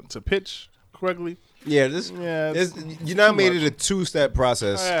to pitch correctly. Yeah, Yeah, you now too made much. it a two-step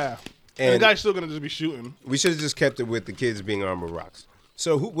process. Yeah. And the And guy's still gonna just be shooting. we should have just kept it with the kids being armed with rocks.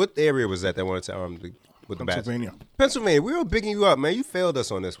 So what area was that wanted to arm with the bats? Pennsylvania. Pennsylvania. We were bigging you up, man. You failed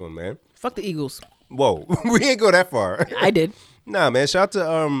us on this one, man. Fuck the Eagles. Whoa. We ain't go that far. I did. Nah, man. Shout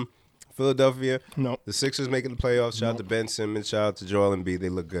out to Philadelphia. No. The Sixers making the playoffs. Shout out to Ben Simmons. Shout out to Joel Embiid. They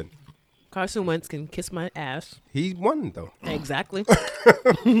look good. Carson Wentz can kiss my ass. He won, though. Exactly.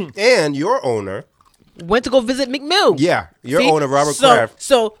 And your owner, Went to go visit McMill. yeah, your See? owner, Robert so, Kraft.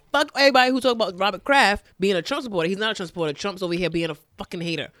 So fuck everybody who talk about Robert Kraft being a Trump supporter. He's not a Trump supporter. Trump's over here being a fucking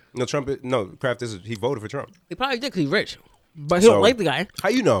hater. No, Kraft he voted for Trump. He probably did because he's rich, but he So- don't like the guy. How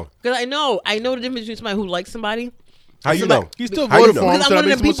you know? Because I know the difference between somebody who likes somebody. How you Somebody- know? He still How you voted know? for him, Because so I'm that one of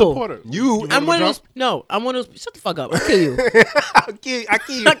makes them him a people. supporter. You- I'm one of Trump? those. No, I'm one of those. Shut the fuck up. I'll kill you. I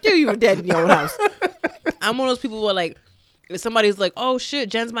kill you. I'll kill you dead in your own house. I'm one of those people who are like, if somebody's like, oh shit,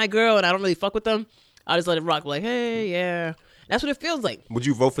 Jen's my girl, and I don't really fuck with them, I'll just let it rock. Like, hey, yeah. That's what it feels like. Would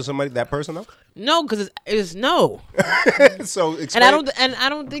you vote for somebody, that person, though? No, because it's no. So And I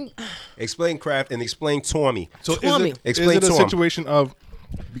don't think. explain Kraft and explain Tommy. So Tommy. is Explain it a to him. situation of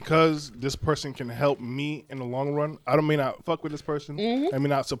because this person can help me in the long run? I may not fuck with this person. I may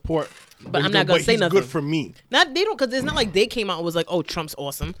not support. But I'm he's not gonna but say he's nothing. good for me. Not they don't because it's not like they came out and was like, oh, Trump's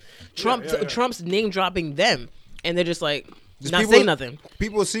awesome. Trump's name dropping them, and they're just like Just not people- saying nothing.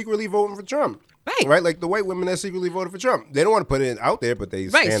 People are secretly voting for Trump. Right. Right? Like the white women that secretly voted for Trump. They don't want to put it out there, but they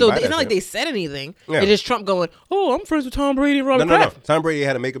Right. stand So by it's that not like shit. they said anything. Yeah. It's just Trump going, oh, I'm friends with Tom Brady and Robert No. Kraft. Tom Brady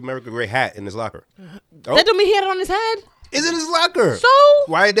had a Make America Great hat in his locker. Oh, That don't mean he had it on his head. it's in his locker. So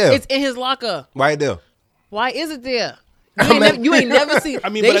Why it there? It's in his locker. Why it there? Why is it there? You ain't never seen. I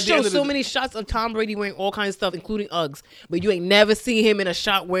mean, they but at the show end of so the- many shots of Tom Brady wearing all kinds of stuff, including Uggs, but you ain't never seen him in a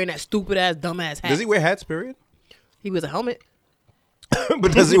shot wearing that stupid ass, dumb ass hat. Does he wear hats, period? He wears a helmet.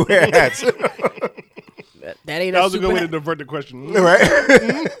 But does he wear hats? That ain't That a was a super good way to hat. divert the question. Right?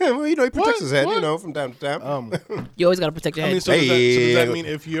 Well, he protects his head, What? from time to time. You always gotta protect your I head. mean, so does that Hey. mean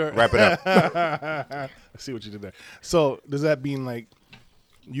if you're Wrap it up. I see what you did there. So does that mean like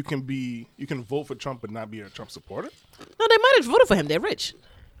you can vote for Trump but not be a Trump supporter? No, they might have voted for him. They're rich.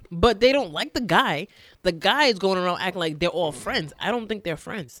 But they don't like the guy. The guy is going around acting like they're all friends. I don't think they're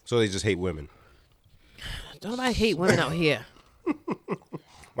friends. So they just hate women. Don't nobody hate women out here.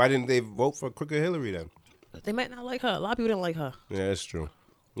 Why didn't they vote for Crooked Hillary then? They might not like her. A lot of people didn't like her. Yeah, that's true.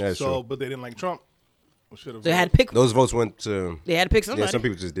 That's So, true. but they didn't like Trump. We should have. They had to pick. Those votes went to. They had to pick Yeah, somebody. some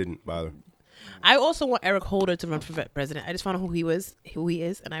people just didn't bother. I also want Eric Holder to run for president. I just found out who he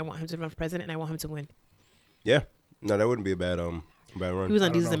is, and I want him to run for president, and I want him to win. Yeah. No, that wouldn't be a bad run. He was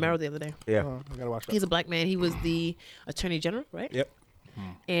on don't Desus know. and Mero the other day. Yeah. I gotta watch that. He's a black man. He was the attorney general, right? Yep.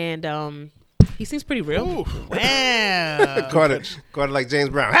 And he seems pretty real. Ooh. Wow. Caught it like James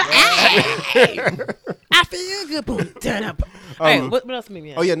Brown. I feel good. Boom. Turn up. All right. What else made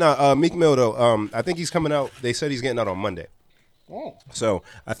me? Oh yeah, no. Meek Mill though. I think he's coming out. They said he's getting out on Monday. Oh. So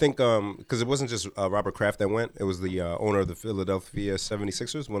I think because it wasn't just Robert Kraft that went, it was the owner of the Philadelphia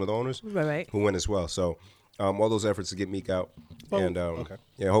 76ers, one of the owners, Right. who went as well. So all those efforts to get Meek out, and okay.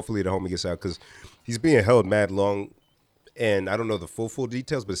 yeah, hopefully the homie gets out because he's being held mad long, and I don't know the full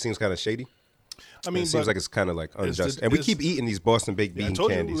details, but it seems kind of shady. I mean, It seems but like it's kind of like it's unjust, the- and we it's- keep eating these Boston baked I bean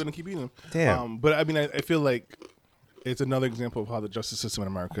told you candies. we're gonna keep eating them. Damn. But I mean, I feel like it's another example of how the justice system in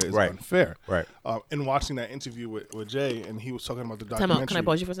America is Right. unfair. Right. In watching that interview with Jay, and he was talking about the Time documentary. out. Can I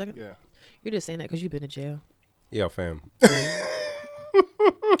pause you for a second? Yeah. You're just saying that because you've been in jail. Yeah, fam.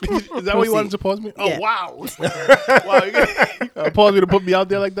 Is that what you wanted to pause me? Oh Yeah. wow! Wow! You pause me to put me out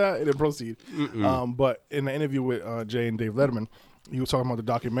there like that, and then proceed. But in the interview with Jay and Dave Letterman, he was talking about the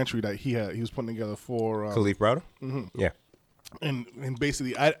documentary that he was putting together for. Khalif Browder. Yeah. And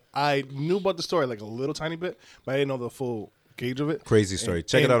basically, I knew about the story like a little tiny bit, but I didn't know the full gauge of it. Crazy story.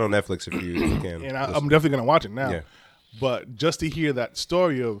 Check it out on Netflix if you can. And I'm definitely gonna watch it now. Yeah. But just to hear that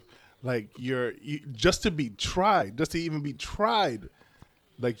story of like you just to be tried, just to even be tried,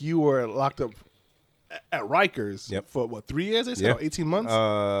 like you were locked up at Rikers for what 3 years? They said 18 months.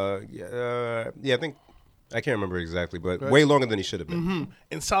 Yeah, I think I can't remember exactly, but way longer than he should have been.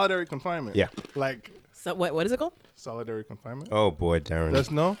 In solitary confinement. Yeah. Like So what is it called? solitary confinement. Oh boy, Darren.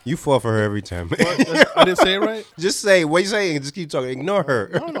 That's no. You fall for her every time. I didn't say it right. Just say what you saying and just keep talking. Ignore her.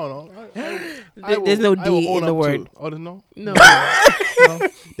 No. There's no D in the word. Oh, there's no. No.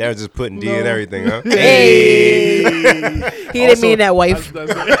 Darren's just putting D in everything, huh? Hey. He didn't mean that, wife.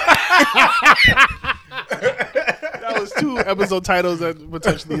 That was 2 episode titles that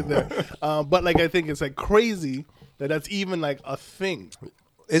potentially in there. But like I think it's like crazy that's even like a thing.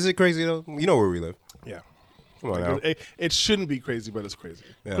 Is it crazy though? You know where we live. Yeah. Come on now. It shouldn't be crazy, but it's crazy.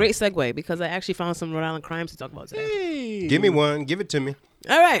 Yeah. Great segue because I actually found some Rhode Island crimes to talk about today. Hey. Give me one. Give it to me.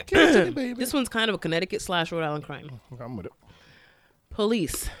 All right. Give it to me, baby. This one's kind of a Connecticut / Rhode Island crime. I'm with it.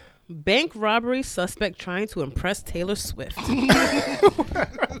 Police. Bank robbery suspect trying to impress Taylor Swift.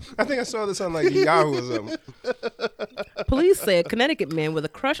 I think I saw this on like Yahoo or something. Police say a Connecticut man with a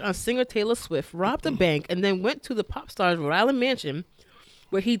crush on singer Taylor Swift robbed a bank and then went to the pop star's Rhode Island mansion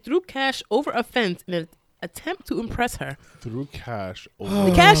where he threw cash over a fence in an attempt to impress her. Through cash.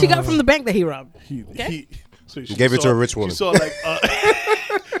 The cash he got from the bank that he robbed. So Gave it to a rich woman. You saw like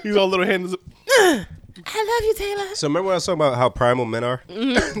he's all little hands. I love you, Taylor. So remember when I was talking about how primal men are?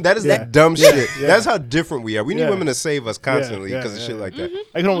 Mm-hmm. That is that dumb shit. That's how different we are. We need Yeah. women to save us constantly because of shit like that.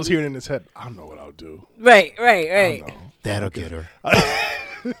 Mm-hmm. I can almost hear it in his head. I know what I'll do. Right. That'll get her.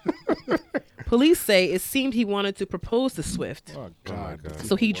 Police say it seemed he wanted to propose to Swift. Oh God.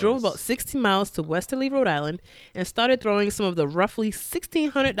 So he drove about 60 miles to Westerly, Rhode Island, and started throwing some of the roughly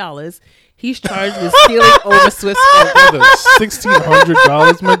 $1,600 he's charged with stealing over Swift's phone.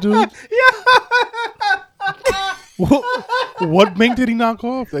 $1,600, my dude. What bank did he knock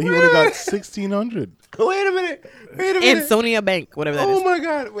off that he only got $1,600? Wait a minute. Ansonia Bank, whatever that is. Oh my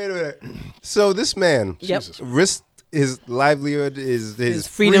God. Wait a minute. So this man Yep. risked his livelihood, his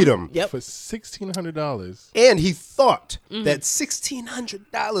freedom. freedom. Yep. For $1,600. And he thought Mm-hmm. that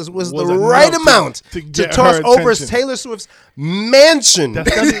 $1,600 was the Was right enough amount to to get toss her over attention. Taylor Swift's mansion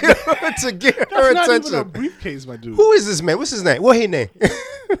That's not even- to get her That's not even a attention. briefcase, my dude. Who is this man? What's his name? What his name?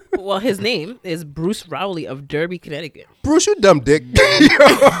 Well, his name is Bruce Rowley of Derby, Connecticut. Bruce, you dumb dick.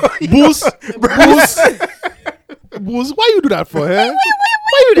 Bruce. Bruce, why you do that for, huh?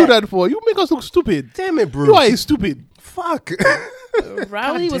 Why you do that for? You make us look stupid. Damn it, Bruce. You are stupid. Fuck.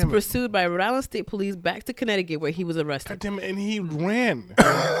 Rowley was damn it. pursued by Rhode Island State Police back to Connecticut where he was God arrested. damn it. And he ran.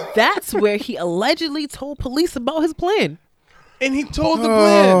 That's where he allegedly told police about his plan. And he told the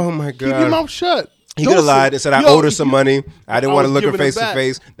plan. Oh, my Keep your God. mouth shut. He could have lied and said, I owed her some money. I didn't I want to was look her giving it face to back.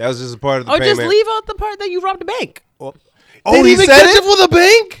 face. That was just a part of the Or payment. just leave out the part that you robbed the bank. Oh, Did he even said catch it? for the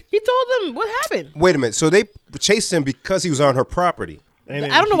bank? He told them what happened. Wait a minute. So they chased him because he was on her property. And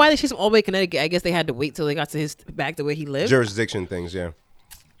I don't know why they chased him all the way to Connecticut. I guess they had to wait till they got to his back to where he lived. Jurisdiction things, yeah.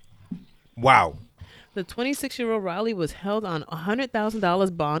 Wow. The 26-year-old Rowley was held on a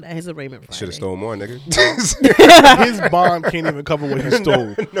 $100,000 bond at his arraignment Friday. Should have stole more, nigga. His bond can't even cover what he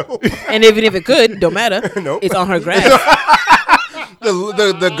stole. And even if it could, don't matter. Nope. It's on her grass.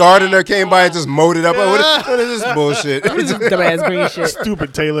 the gardener came by and just mowed it up. Like, what is this bullshit? This is dumbass green shit.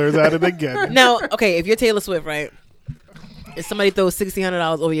 Stupid Taylor is at it again. Now, okay, if you're Taylor Swift, right? If somebody throws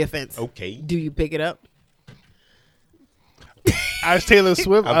 $1,600 over your fence, Okay. do you pick it up? As Taylor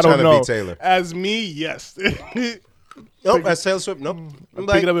Swift, I'm I trying don't to be know. Taylor. As me, yes. Nope, that's Taylor Swift. Nope. I'm Pick it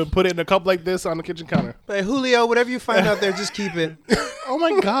like, up and put it in a cup like this on the kitchen counter. hey, Julio, whatever you find out there, just keep it. Oh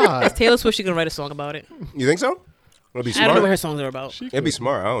my God. Taylor Swift, she can write a song about it. You think so? It'll be I don't know what smart. her songs are about. It'd be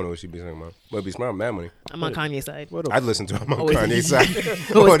smart. I don't know what she'd be saying about. But it'd be smart, mad money. I'm on Kanye's side. I'd listen to him on Always- Kanye's side.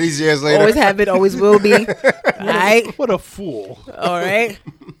 Always- All these years later. Always have been, always will be. All right? What a fool. All right?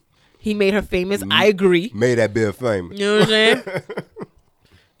 He made her famous. I agree. Made that bit of fame. You know what I'm saying?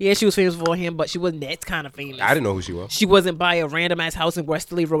 Yeah, she was famous for him, but she wasn't that kind of famous. I didn't know who she was. She wasn't by a randomized house in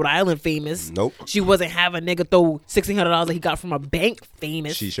Westerly, Rhode Island famous. Nope. She wasn't have a nigga throw $1,600 that he got from a bank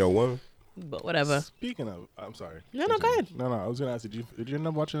famous. She show one. But whatever. Speaking of, I'm sorry. No, go ahead. No, I was gonna ask, did you end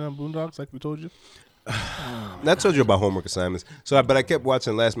up watching Boondocks like we told you? I told you about homework assignments. But I kept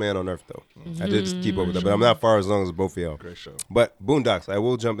watching Last Man on Earth though. I did keep up with that, but I'm not far as long as both of y'all. Great show. But Boondocks, I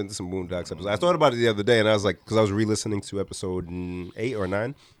will jump into some Boondocks episodes. I thought about it the other day, and I was like, because I was re-listening to episode 8 or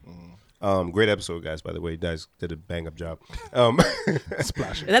 9. Great episode, guys. By the way, you guys did a bang up job.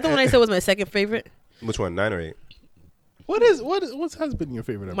 Splash. Is that the one I said was my second favorite? Which one, 9 or 8? what has been your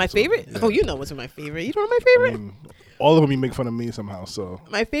favorite episode? My favorite? Yeah. Oh, you know what's my favorite. You know my I favorite? mean, all of them you make fun of me somehow. So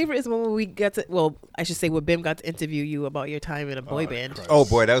My favorite is when we got to. Well, I should say when Bim got to interview you about your time in a boy band. Christ. Oh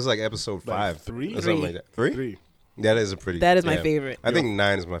boy, that was like episode Like 5, three? or something like that. Three? Three. That is a pretty. That is my yeah. favorite. I think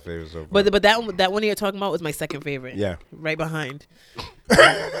 9 is my favorite so far. But that one you're talking about was my second favorite. Yeah. Right behind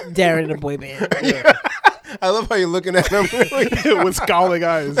Darren in a boy band. I love how you're looking at him. With scowling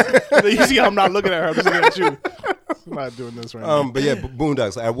eyes. You see, I'm not looking at her. I'm just looking at you. I'm not doing this right now. But yeah,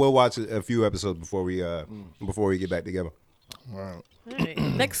 Boondocks. I will watch a few episodes before we get back together. Wow. All right.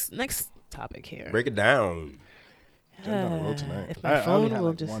 Next topic here. Break it down. I'm on the road tonight. If my I only phone had will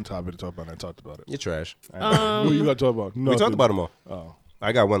like just. one topic to talk about, and I talked about it. You're trash. What you got to talk about? We talked about them all. Oh,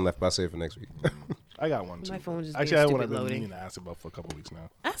 I got one left, but I'll save it for next week. I got one too. My phone just Actually, I had being one I've stupid been loading. meaning to ask about for a couple weeks now.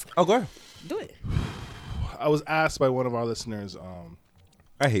 Ask. Oh, go ahead. Do it. I was asked by one of our listeners,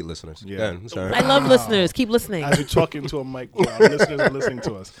 I hate listeners. Yeah. Yeah. I'm sorry. I love listeners. Keep listening. as you're talking to a mic, our listeners are listening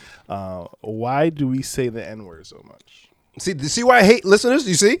to us. Why do we say the N word so much? See why I hate listeners?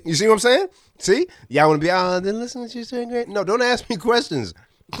 You see what I'm saying? See, y'all want to be then listeners, you're saying great. No, don't ask me questions.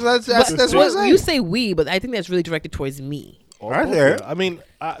 'Cause that's what I Well, say. you say we, but I think that's really directed towards me. Right there. I mean,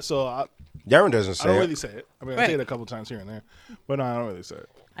 I Darren doesn't I say don't it. really say it. I mean, I Right. say it a couple times here and there, but no, I don't really say it.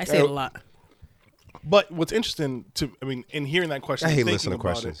 I say it a lot. But what's interesting in hearing that question, I hate thinking listener about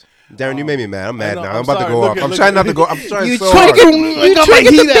questions. Darren, you made me mad. I'm mad know, now. I'm I'm about sorry. to go Look off. at- I'm look trying at- not to go. I'm trying You so trying hard. to get my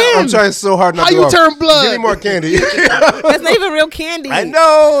heat out. I'm trying so hard not How to you go off. turn blood? Give me more candy. That's not even real candy. I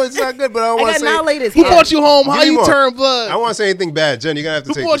know it's not good, but I don't I want got to say. annihilators Who here. brought you home? How Give me you more. turn I blood? don't want to say anything bad, Jen. You're gonna have to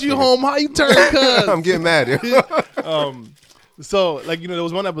Who take. brought this you from me. home? How you turn? Cuz I'm getting mad. so like there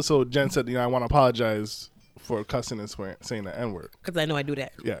was one episode. Jen said, I want to apologize for cussing and saying the N word. Because I know I do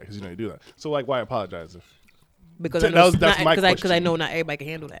that. Yeah, because you do that. So like, why apologize? Because That's I know my because I question. know not everybody can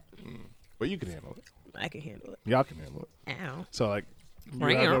handle that. But you can handle it. I can handle it. Y'all can handle it. Ow. So like, you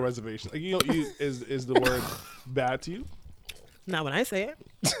Right have no here. reservation. Like is the word bad to you? Not when I say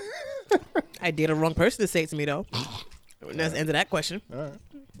it. I did a wrong person to say it to me though. That's the end of that question. All right.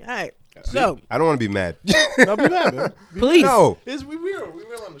 All right. So I don't want to be mad. No, be mad, man. please. No. We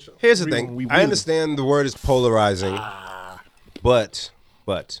real on the show. Here's the We- thing. we I real. understand the word is polarizing, but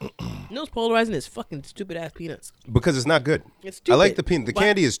You know what's polarizing is fucking stupid ass peanuts. because it's not good. It's I like stupid. the peanut. The Why-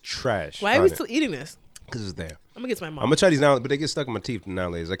 candy is trash. Why are we still eating this? Because it's there. I'm gonna get to my I'm mom. gonna try these now, but they get stuck in my teeth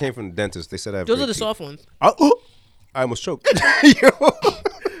nowadays. I came from the dentist. They said I have. Those great are the teeth. soft ones. I almost choked.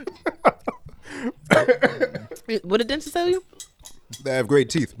 What did dentist tell you? I have great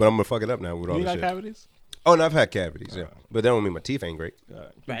teeth, but I'm gonna fuck it up now with all You this got shit. cavities? Oh, no, I've had cavities, yeah, but that don't mean my teeth ain't great.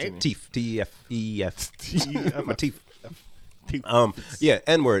 Right. Teeth, T-E-F-E-F. T-E-F. My teeth. Teeth. Yeah,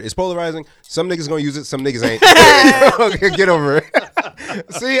 N-word. It's polarizing. Some niggas gonna use it. Some niggas ain't. Okay, get over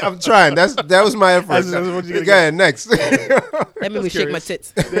it. See, I'm trying. That was my effort. That's what you get. Go ahead, next. That made me shake my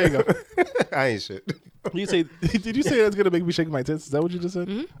curious. tits. There you go. I ain't shit. Did you say that's gonna make me shake my tits? Is that what you just said?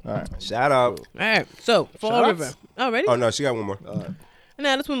 All right. Shout out. All right. So Fall Shout River. outs? Oh, ready? Oh no, she got one more.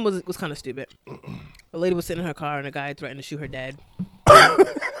 Nah, this one was kind of stupid. A lady was sitting in her car and a guy threatened to shoot her dad.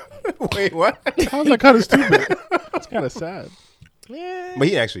 Wait, what? How's that kind of stupid? It's kind of sad. Yeah. But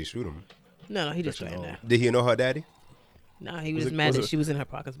he actually shoot him. No, he just threatened her. Did he know her daddy? No, he was Was just it- mad was that it- she was in her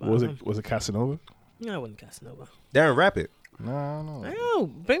pockets. Was it Casanova? No, I wasn't Casanova. Darren, rap it. No, I don't know. I know.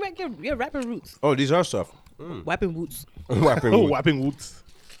 Bring back your rapping roots. Oh, these are stuff. Wiping roots. Rapping Oh, wood. whopping whoops.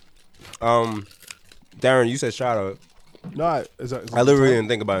 Darren, you said shout out. No, I literally didn't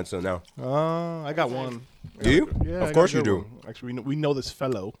think about it until now. I got one. Do you? Yeah, Of I got course a you good do. one. Actually, we know this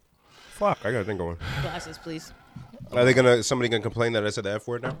fellow. Fuck, I gotta think of one. Glasses, please. Are they gonna? Somebody gonna complain that I said the F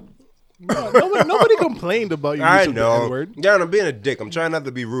word now? Nobody complained about you. I using the know. N-word. Darren, I'm being a dick. I'm trying not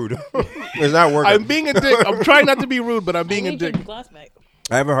to be rude. It's not working. I'm being a dick. I'm trying not to be rude, but I'm being a You need your dick. glass back.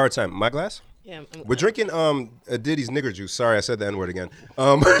 I have a hard time. My glass? Yeah. We're drinking Diddy's nigger juice. Sorry, I said the N word again.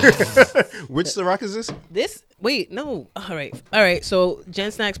 Which Ciroc is this? This? Wait, no. All right. So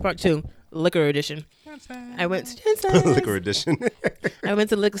Gen Snacks Part 2, liquor edition. I went to Gen Snacks. Liquor edition. I went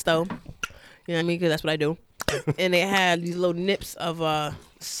to the liquor store. You know what I mean? Because that's what I do. And they had these little nips of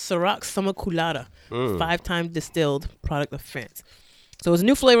Ciroc Summer Colada, 5-time distilled product of France. So it's a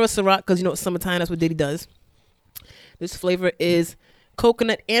new flavor of Ciroc because you know it's summertime. That's what Diddy does. This flavor is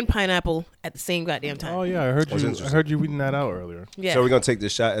coconut and pineapple at the same goddamn time. Oh yeah, I heard That's you. I interesting. heard you reading that out earlier. Yeah. So we're gonna take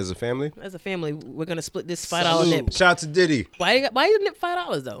this shot as a family. As a family, we're gonna split this $5 nip. Shout out to Diddy. Why you nip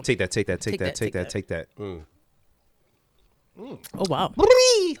 $5 though? Take that. Take that. Oh wow.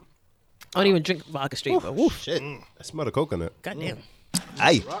 I don't even drink vodka straight, but woo, Shit. I smell the coconut. goddamn.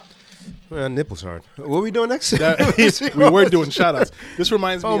 Aye. My nipples hard. What are we doing next? We were doing shout outs. This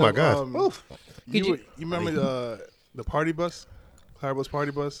reminds me Oh my of, God. you remember the party bus, Clarabo's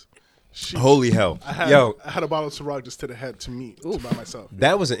party bus. Holy hell. I had a bottle of Ciroc just to the head to me, to by myself.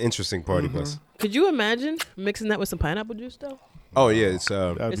 That was an interesting party bus. Could you imagine mixing that with some pineapple juice though? Oh yeah, it's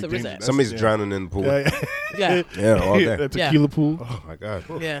That'd It's be a dangerous. reset. somebody's drowning in the pool. Yeah, Yeah. Yeah, all day. that tequila pool. Oh my god.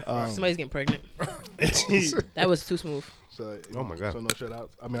 Yeah. Somebody's getting pregnant. That was too smooth. So, Oh my God. So no shout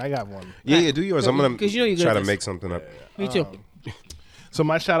outs. I mean, I got one. Yeah, do yours. I'm gonna 'Cause you know you're good try at to this. make something up. Me too. So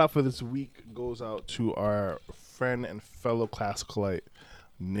my shout out for this week goes out to our friend and fellow classicalite,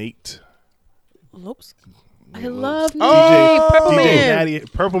 Nate. Lopes. I love Nate. DJ, Purple DJ Man. Natty,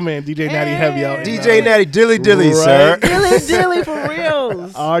 Purple Man, DJ Natty Heavy out. in, DJ Natty Dilly Dilly, Right. sir. Dilly dilly for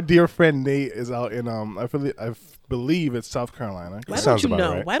reals. Our dear friend Nate is out in I believe it's South Carolina. Why Sounds don't you about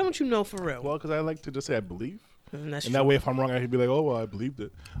know? right. Why don't you know for real? Well, because I like to just say I believe. That's And true. that way, if I'm wrong, I could be like, "Oh, well, I believed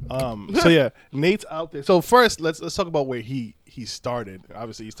it." So yeah, Nate's out there. So first, let's talk about where he started.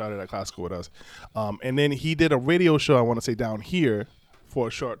 Obviously, he started at Classical with us, and then he did a radio show. I want to say down here for a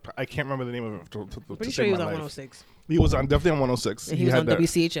short. I can't remember the name of it. Pretty sure he was on 106. He was on definitely on 106. And he was had on that-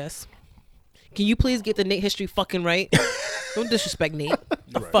 WCHS. Can you please get the Nate history fucking right? Don't disrespect Nate. The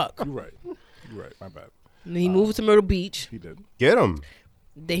You're right. fuck. You're right. You're right. My bad. And then he moved to Myrtle Beach. He did. Get him.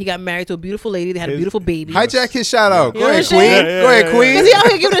 Then he got married to a beautiful lady. They had a His- beautiful baby. Hijack his shout out. You Go know ahead, what I'm Queen. saying? Yeah, Go ahead, yeah, Queen. Because he out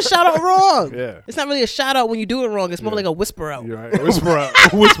here giving a shout out wrong. Yeah. It's not really a shout out when you do it wrong. It's more like a whisper out. You're right. Whisper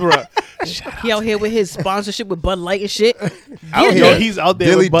out. Whisper out. He out here with his sponsorship with Bud Light and shit. Out Get here. Yo, Nate. he's out there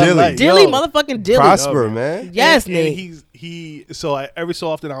Dilly with Bud dilly. Light. Dilly, Yo. motherfucking Dilly. Prosper, Yo, man. Yes, and Nate. Every so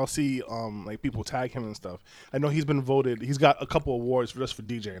often I'll see like people tag him and stuff. I know he's been voted. He's got a couple awards just for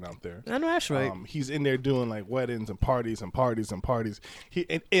DJing out there. I know that's right. He's in there doing like weddings and parties and parties and parties.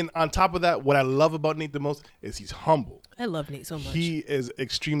 And on top of that, what I love about Nate the most is he's humble. I love Nate so much. He is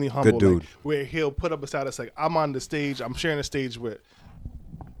extremely humble. dude. Like, where he'll put up a status like, I'm on the stage. I'm sharing the stage with.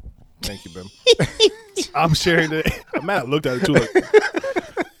 Thank you, Bim. I'm sharing the. I'm mad. I looked at it too.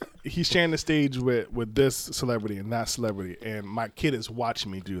 Like, he's sharing the stage with this celebrity and that celebrity, and my kid is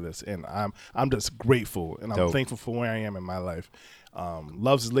watching me do this, and I'm just grateful and I'm Dope. thankful for where I am in my life.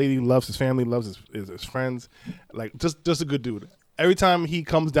 Loves his lady, loves his family, loves his friends, like just a good dude. Every time he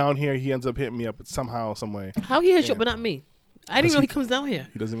comes down here, he ends up hitting me up somehow, some way. How he hit you, but not me. I didn't know he comes down here.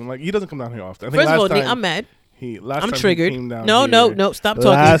 He doesn't come down here often. I think First of all, last Nate, time- I'm mad. Last I'm time triggered. He came down No, here, no, stop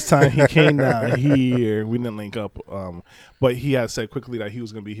talking. Last time he came down here, we didn't link up. But he had said quickly that he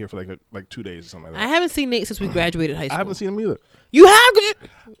was going to be here for like 2 days or something like I that. haven't seen Nate since we graduated high school. I haven't seen him either. You have? 'Cause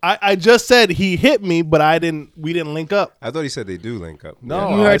you- I just said he hit me, but we didn't link up. I thought he said they do link up. No,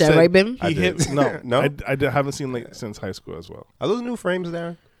 You heard I that, said right, Bim? He I hit did. no, No? haven't seen Link since high school as well. Are those new frames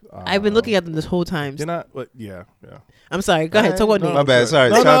there? I've been looking at them this whole time. They're not, but yeah. I'm sorry. Go ahead. Talk about Nate. My bad. Sorry.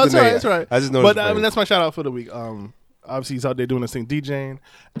 No, Shout out it's to all Nate. right. It's all right. I just noticed. But I mean, that's my shout out for the week. Obviously he's out there doing this thing, DJing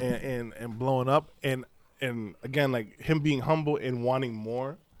and blowing up, and again, like him being humble and wanting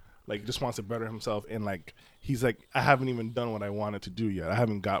more, like just wants to better himself, and like he's like, I haven't even done what I wanted to do yet. I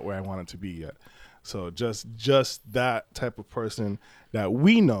haven't got where I wanted to be yet. So just that type of person that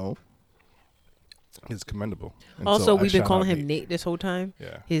we know is commendable. And Also, so I we've been shout calling out him Nate this whole time.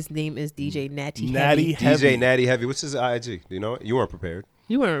 Yeah. His name is DJ Natty. Natty Heavy. Heavy. DJ Natty Heavy. What's his IG? Do you know it? You weren't prepared.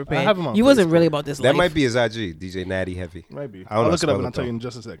 You weren't prepared. have him on You wasn't Facebook. really about this That life. might be his IG. DJ Natty Heavy. Might be. I don't I'll know look it up spell and it, I'll tell you though. in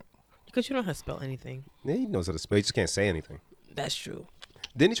just a second. Because you don't know how to spell anything. Yeah, he knows how to spell. He just can't say anything. That's true.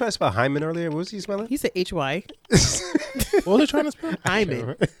 Didn't he try to spell Hyman earlier? What was he spelling? He said HY. What was he trying to spell?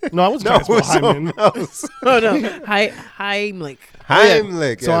 Hyman. No, I wasn't No, trying to spell it's Hyman. something else. Oh, no. Heimlich.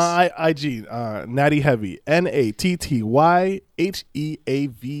 Heimlich. So Yes. on IG, Natty Heavy, NATTYHEAVY.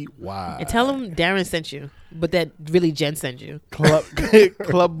 And tell him Darren sent you. But that really Jen sent you. Club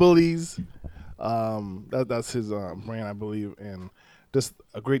Bullies. That's his brand, I believe, and just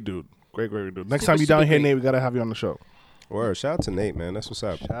a great dude. Great dude. Next Super, time you down super here, great. Nate, we gotta have you on the show. Word. Shout out to Nate, man. That's what's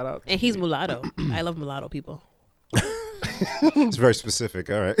up. Shout out. And he's mulatto. I love mulatto people. It's very specific.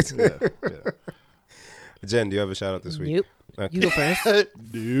 All right. Yeah. Jen, do you have a shout out this week? Nope. Okay. You go first.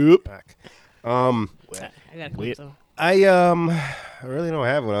 Nope. I got to Wait. so. I really don't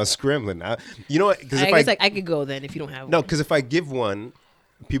have one. I was scrambling. You know what? Because I if guess I I could go then if you don't have no, one. because if I give one,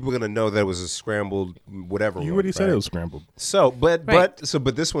 people are gonna know that it was a scrambled whatever. You one, already said right? it was scrambled. So, but Right.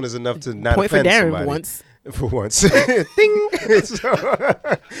 but this one is enough to not Point for offend Darren somebody. once. For once. Ding. So,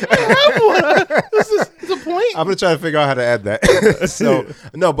 It's a point. I'm gonna try to figure out how to add that. So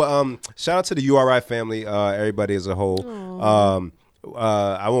no, but shout out to the URI family, everybody as a whole.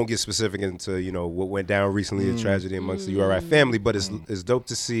 I won't get specific into what went down recently, a tragedy amongst the URI family, but it's dope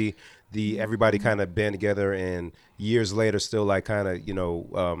to see everybody kind of band together and years later still like kind of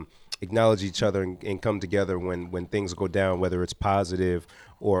acknowledge each other and come together when things go down, whether it's positive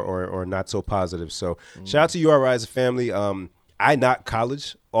or not so positive. So shout out to URI as a family. I knock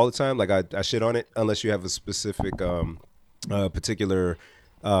college all the time. Like I shit on it unless you have a specific particular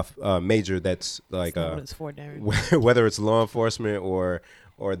major that's like That's not what it's for, Darren. whether it's law enforcement or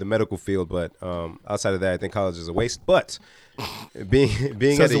the medical field. But outside of that, I think college is a waste. But being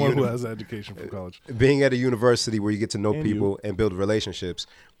Says at the one who a has education from college. being at a university where you get to know And people and build relationships,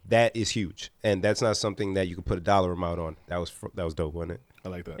 that is huge, and that's not something that you can put a dollar amount on. That was dope, wasn't it? I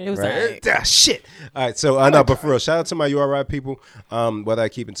like that. It was Right? alright. Ah, shit. All right, so no, but for real, shout out to my URI people. Whether I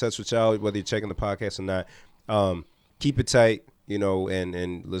keep in touch with y'all, whether you're checking the podcast or not, keep it tight. You know, and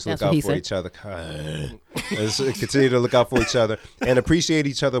let's That's look what out he for said. each other. Let's continue to look out for each other and appreciate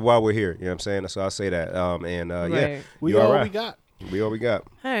each other while we're here. You know what I'm saying? So I'll say that. Yeah, Right. We URI. all we got. We all we got.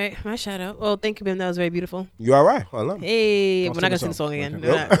 All right, my shout out. Well, thank you, Ben. That was very beautiful. URI. I love it. Hey, Don't we're not gonna sing sing the the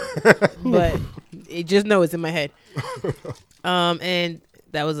song song. again. Okay. We're not. But it just know it's in my head. And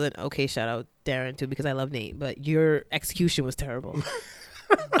that was an okay shout out, Darren, too, because I love Nate. But your execution was terrible.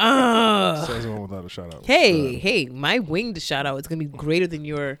 Says one without a shout out. Hey, my winged shout out is gonna be greater than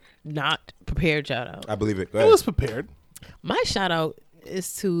your not prepared shout out. I believe it. Go I ahead. was prepared. My shout out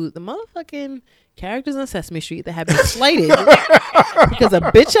is to the motherfucking characters on Sesame Street that have been slighted because of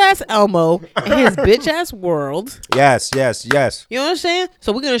bitch ass Elmo and his bitch ass world. Yes. You know what I'm saying?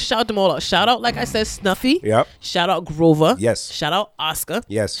 So we're gonna shout them all out. Shout out, like I said, Snuffy. Yep. Shout out Grover. Yes. Shout out Oscar.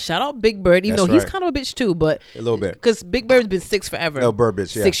 Yes. Shout out Big Bird, even That's though he's right. kind of a bitch too, but A little bit. because Big Bird's been 6 forever. No, bird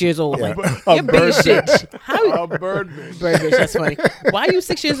bitch. Yeah. 6 years old. Yeah. Like, you're big as shit. How A bird bitch. Bird bitch? That's funny. Why are you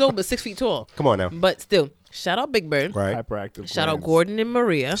 6 years old but 6 feet tall? Come on now. But still, shout out Big Bird. Right. Hyperactive. Shout out glands. Gordon and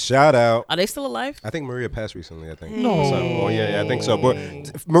Maria. Shout out. Are they still alive? I think Maria passed recently. I think. No. So, oh yeah, I think so. But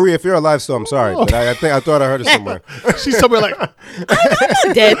Maria, if you're alive, so I'm sorry. But I thought I heard it somewhere. She's somewhere like,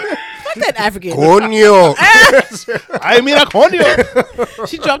 Dead. Fuck that African. Coño. I mean, a coño.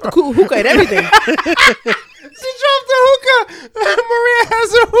 She dropped the hookah and everything. She dropped the hookah. Maria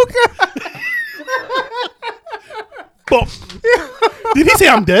has a hookah. Boom. Did he say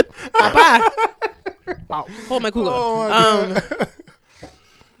I'm dead? Bye. Hold my cooler.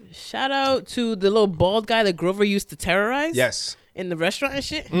 Shout out to the little bald guy that Grover used to terrorize. Yes. In the restaurant and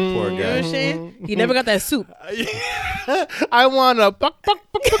shit. Poor You know what I'm guy. saying? He never got that soup. I want a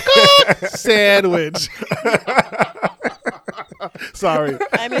sandwich. Sorry.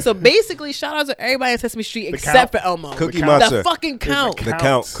 I mean, so basically, shout out to everybody on Sesame Street except Count. for Elmo. Cookie The Monster. The fucking Count. The Count.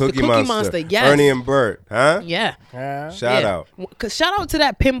 Counts. Cookie, The Cookie Monster. Monster, yes. Ernie and Bert. Huh? Yeah. Shout Yeah. out. Cause shout out to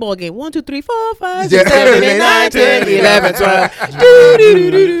that pinball game. 1, 2, 3, 4, 5, Yeah. 6, 7, 8, 9, 10, 11, 12. Do,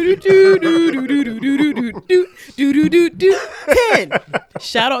 do, do, do, do, do, do, do, do, do, do, do, do, do, 10.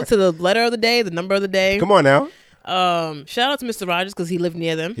 Shout out to the letter of the day, the number of the day. Come on now. Shout out to Mr. Rogers because he lived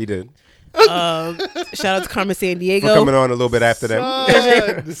near them. He did. Shout out to Carmen San We're coming Diego. on a little bit after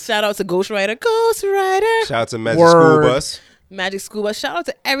them. Shout out to Ghost Rider. Ghost Rider. Shout out to Magic Word. School Bus. Magic School Bus. Shout out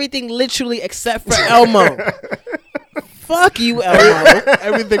to everything literally except for Elmo. Fuck you, Elmo.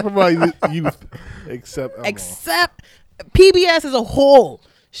 Everything from our youth except Elmo. Except PBS as a whole.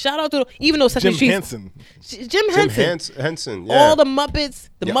 Shout out to even though Sesame Jim Street. Henson. Jim Jim Henson. Henson. Yeah. All the Muppets,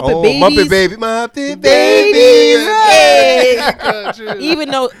 the Yeah. Muppet Oh, Babies. Muppet Baby. Muppet Babies. Babies. Hey.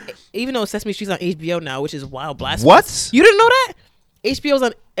 even though Sesame Street's on HBO now, which is wild blasphemy. What? You didn't know that? HBO's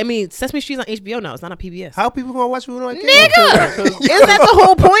on. I mean, Sesame Street's on HBO now. It's not on PBS. How people gonna watch? Nigga, Is that the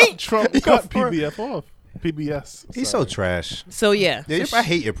whole point? Trump cut PBS off. PBS. he's so trash. So yeah, Yeah, I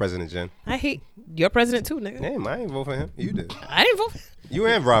hate your president, Jen. I hate your president too, nigga. Damn, I ain't vote for him. You did. I didn't vote. You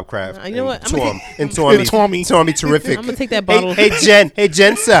and Rob Kraft. You know what? I'm Torm. gonna And Tormy. Tormy. Tormy terrific. I'm gonna take that bottle. Hey Jen. Hey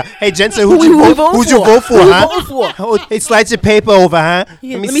Jensa. Hey Jensa. Who'd Who you you vote? voting Who'd you for? vote for, Who you huh? voting for? Oh, hey, slide your paper over, huh?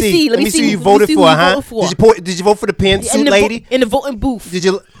 Yeah, Let me see. let me see who you who voted you for, huh? voted for. Did you vote for the pantsuit in the lady? in the voting booth. Did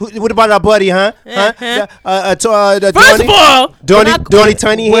you? What about our buddy, huh? Uh-huh. Huh? First of all, Donnie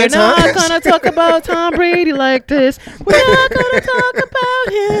Tiny we're Hands, not huh? gonna talk about Tom Brady like this. We're not gonna talk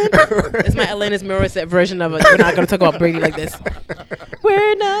about him. It's my Alanis Morissette version of it. We're not gonna talk about Brady like this.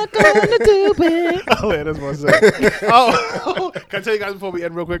 We're not gonna do it. Oh, yeah, that's what I said. Oh, can I tell you guys before we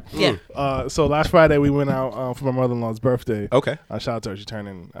end real quick? Yeah. So last Friday we went out for my mother-in-law's birthday. Okay. Shout out to her. She turned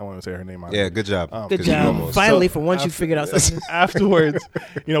in. I want to say her name out. Yeah, good job. Good 'Cause you job. almost- Finally, So, for once, you figured out something. Afterwards,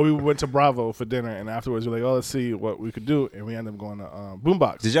 we went to Bravo for dinner, and afterwards we're like, oh, let's see what we could do, and we ended up going to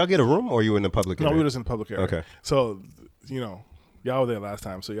Boombox. Did y'all get a room or you in the public No, area? we were just in the public area. Okay. So, y'all were there last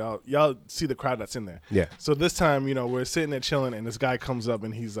time, so y'all see the crowd that's in there. Yeah. So this time, we're sitting there chilling, and this guy comes up,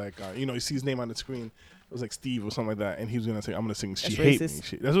 and he's like, he sees his name on the screen. It was like Steve or something like that, and he was gonna say, "I'm gonna sing She That's Hate Me." racist.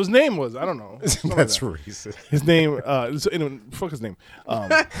 That's what his name was. I don't know. Something like That's that. racist. His name. Fuck his name.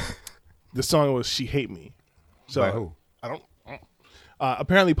 the song was "She Hate Me." So By who? I don't.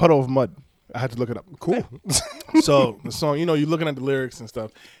 Apparently, Puddle of Mud. I had to look it up. Cool. So the song, you're looking at the lyrics and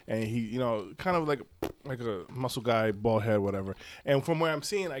stuff, and he, kind of like a muscle guy, bald head, whatever. And from where I'm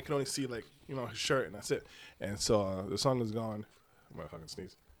seeing, I can only see like his shirt, and that's it. And so the song is gone. I'm gonna fucking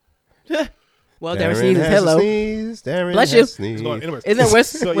sneeze. Well, Darren sneezes. Hello. Darren Bless you. has sneezed. It's gone. Anyways. Isn't that worse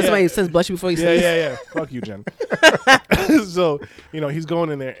So, when somebody says bless you before you sneeze? Yeah. Fuck you, Jen. So he's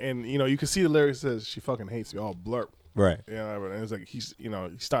going in there, and you can see the lyrics says she fucking hates me, all blurb. Right. And it's like he's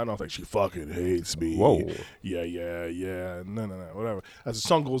starting off like she fucking hates me. Whoa. Yeah. No, whatever. As the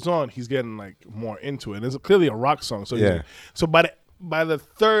song goes on, he's getting like more into it. It's clearly a rock song. So Yeah. So by the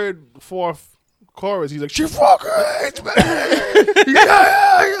third, fourth chorus, he's like she fucking hates me.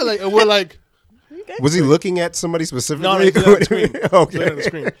 yeah. Like, and we're like. Was he looking at somebody specifically? No, he's looking at the screen. Okay. He's looking at the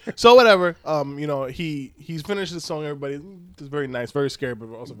screen. So whatever. He's finished the song. Everybody, it's very nice, very scary, but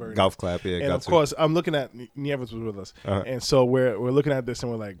also very Golf nice. clap, yeah. And got of to. course, I'm looking at Nieves was with us, and so we're looking at this,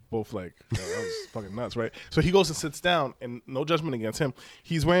 and we're like both like, that was fucking nuts, right? So he goes and sits down, and no judgment against him.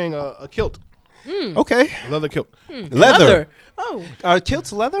 He's wearing a kilt, Okay. a leather kilt. Leather. Oh, Are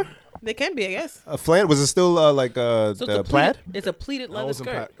kilts leather? they can be, I guess. Was it still like So it's a plaid? It's a pleated No, leather it wasn't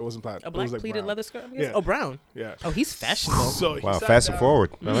skirt. plaid. It wasn't plaid. A It black was like pleated brown. leather skirt, I guess? Yeah. Oh, brown. Yeah. Oh, he's fashionable. So he Wow, sat fast down. forward.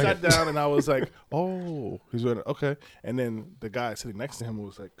 I He like sat it. down, and I was like, "Oh, he's wearing it. Okay." And then the guy sitting next to him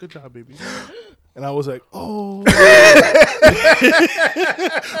was like, "Good job, baby." And I was like, "Oh."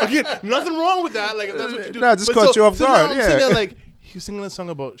 Again, nothing wrong with that. Like, if that's what you do. No, just But caught you off now guard, I'm yeah. sitting there like he was singing a song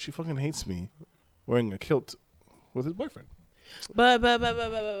about she fucking hates me, wearing a kilt with his boyfriend. But.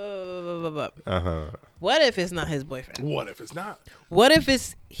 Uh-huh. What if it's not his boyfriend? What if it's not? What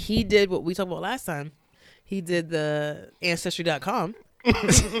if he did what we talked about last time? He did the Ancestry.com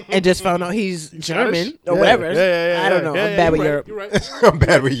and just found out he's German Scottish? or Yeah. whatever. Yeah. I don't know. Yeah, I'm bad with you're Europe. right. You're right. I'm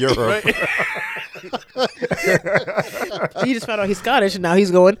bad with Europe. Right. He just found out he's Scottish and now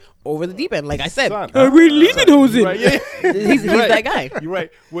he's going over the deep end. Like I said, Son. I really leaning hosen. Right, yeah. he's Right. that guy. You're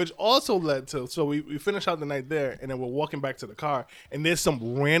right. Which also led to, so we finish out the night there, and then we're walking back to the car, and there's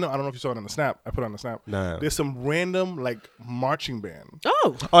some random, I don't know if you saw it on the snap. I put it on the snap. No. There's some random, like, marching band.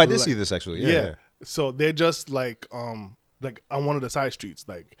 Oh, Oh, I did see this actually. Yeah. So they're just, like on one of the side streets,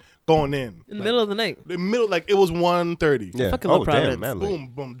 like, going in. in the middle of the night. The middle, like, it was 1:30. Yeah. Fucking Oh, love Providence. damn, madly. Boom,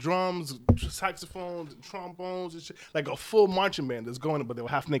 boom, drums, saxophones, trombones, and shit. Like a full marching band that's going, but they were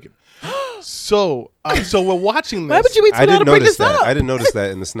half naked. So we're watching this. Why would you wait I too long didn't to bring notice this that. up? I didn't notice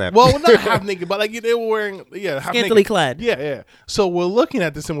that in the snap. Well, not half naked, but like they were wearing, half Scantily naked. clad. Yeah. So we're looking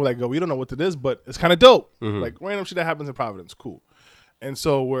at this and we're like, we don't know what it is, but it's kind of dope. Mm-hmm. Like random shit that happens in Providence, cool. And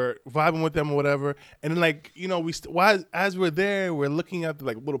so we're vibing with them or whatever. And then like, as we're there, we're looking at the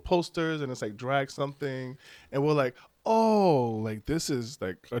like little posters and it's like drag something. And we're like, oh, like this is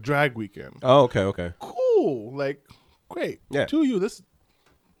like a drag weekend. Oh, okay. Cool. Like, great. Yeah. To you, this,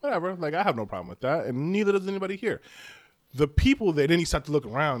 whatever. Like, I have no problem with that. And neither does anybody here. The people there, then you start to look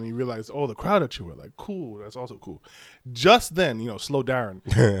around and you realize, oh, the crowd that you were like, cool. That's also cool. Just then, slow Darren,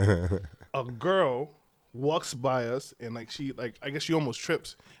 a girl walks by us and like she like I guess she almost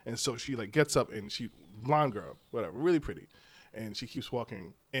trips, and so she like gets up and she blonde girl, whatever, really pretty, and she keeps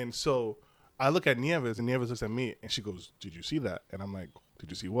walking. And so I look at Nieves and Nieves looks at me and she goes, "Did you see that?" And I'm like, "Did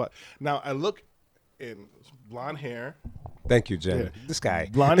you see what?" Now I look, and blonde hair, Thank you, Jen. Yeah. This guy.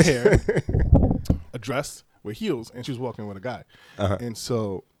 blonde hair, a dress with heels, and she was walking with a guy. And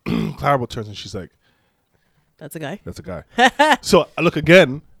so Clarabelle turns and she's like, That's a guy. "That's a guy." So I look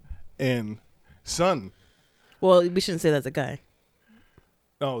again, and son, Well, we shouldn't say that's a guy.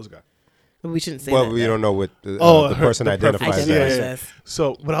 no, it was a guy. We shouldn't say Well, that. we don't know what the her- person the identifies preference. Identifies as. Yeah. as.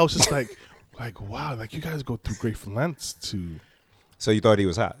 So, but I was just like, wow, like you guys go through great lengths to. So you thought he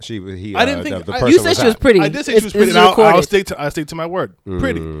was hot? He. I didn't think- the I- person You said she was hot. pretty. I did say It's- she was pretty. it's And recorded. I stayed to my word.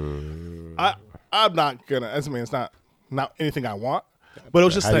 Pretty. Mm. I'm not gonna. I mean, it's not anything I want. But it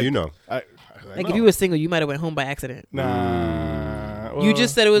was just How do like, you know? Like if you were single, you might have went home by accident. nah. You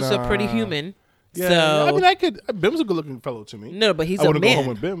just said it was a pretty nah. human. Yeah, So I mean, I could. Bim's a good-looking fellow to me. no, but he's I a wouldn't go man. home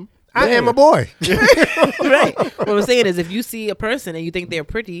with Bim. I am a boy. Right. What I'm saying is, if you see a person and you think they're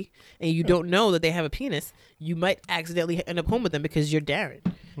pretty and you don't know that they have a penis, you might accidentally end up home with them because you're Darren.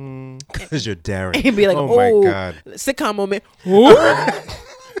 Because you're Darren. And be like, oh oh, my god. sitcom moment.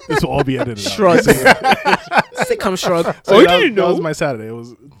 This will all be edited. out. Shrug. Sitcom shrug. So I that, didn't that was know. my Saturday. It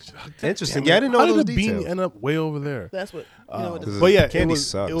was Interesting. Damn Yeah, I it. didn't know How those did the details. beanie end up way over there? That's what. You know what This is- But yeah, candy it was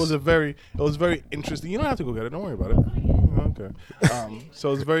sucks. very interesting. You don't have to go get it. Don't worry about it. Okay. So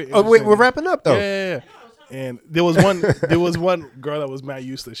it was very. Oh wait, interesting. we're wrapping up though. Yeah. And there was one girl that was mad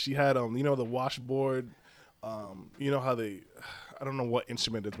useless. She had the washboard. You know how they, I don't know what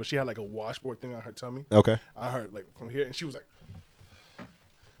instrument it is, but she had like a washboard thing on her tummy. Okay. I heard like from here, and she was like,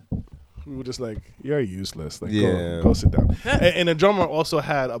 we were just like, you're useless. Like, Yeah. go sit down. And the drummer also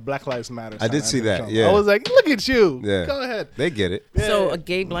had a Black Lives Matter. I did sign see under the that, drum. yeah. I was like, look at you. Yeah. Go ahead. They get it. So a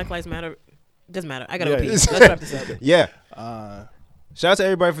gay Black Lives Matter doesn't matter. I gotta Yeah, go pee. yeah. Let's wrap this up. Yeah. Uh, Shout out to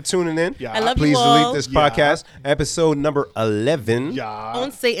everybody for tuning in. yeah. I love you Please all. delete this Yeah. podcast, episode number 11. Yeah.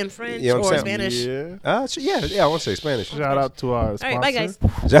 On say in French You know what I'm or saying? Spanish. Yeah. Yeah, I want to say Spanish. Shout out to our sponsor. All right, bye guys.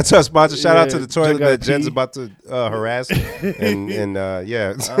 Shout out to our sponsor. Shout out to Yeah, the toilet Jen got that Jen's pee. about to harass. and yeah.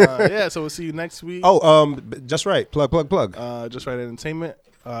 Yeah, so we'll see you next week. Just right. Plug. Just Right Entertainment.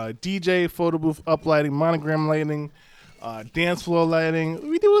 DJ, photo booth, uplighting, monogram lighting, dance floor lighting.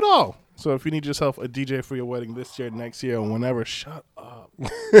 We do it all. So if you need yourself a DJ for your wedding this year, next year, or whenever, shut up.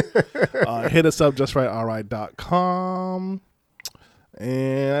 Hit us up, justrightri.com.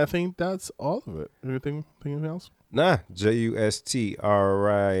 And I think that's all of it. Anything else? Nah. JUSTRI.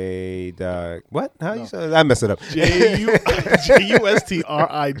 What? How you say it? I messed it up.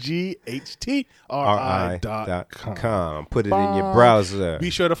 JUSTRIGHTRI.com. Put it in your browser. Be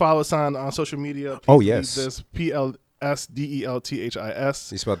sure to follow us on social media. Oh, Please yes. leave this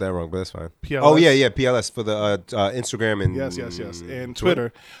PLSDELTHIS. You spelled that wrong, but that's fine. PLS. Oh, yeah. PLS for the Instagram and Yes. And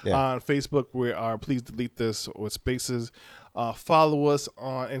Twitter. Yeah. On Facebook, we are Please Delete This with spaces. Follow us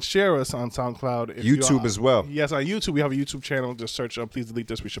on and share us on SoundCloud. If YouTube as well. Yes, on YouTube. We have a YouTube channel. Just search Please Delete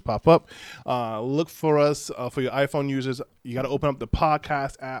This. We should pop up. Look for us for your iPhone users. You got to open up the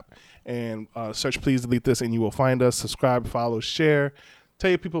podcast app and search Please Delete This, and you will find us. Subscribe, follow, share. Tell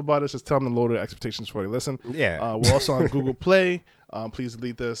your people about us. Just tell them to lower their expectations before they listen. Yeah. We're also on Google Play. Please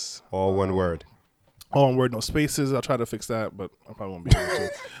Delete This. All one word. All in word, no spaces. I'll try to fix that, but I probably won't be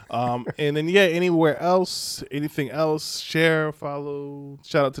able to. And then, anywhere else, anything else, share, follow.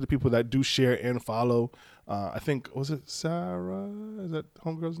 Shout out to the people that do share and follow. I think, was it Sarah? Is that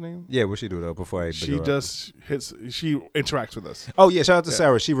homegirl's name? Yeah, what she do though before I She just she interacts with us. Oh yeah, shout out to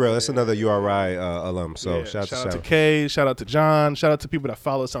Sarah. She real. That's another URI alum. So Yeah, shout out to shout Sarah. out to Kay. Shout out to John. Shout out to people that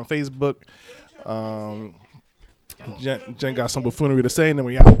follow us on Facebook. Jen got some buffoonery to say, and then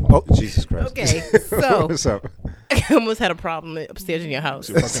we out. Oh Jesus Christ. Okay, so What's up? I almost had a problem upstairs in your house.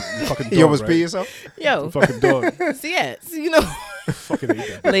 You fucking dog, You almost right? pee yourself? Yo, You fucking dog. so yeah, so, you know, Fucking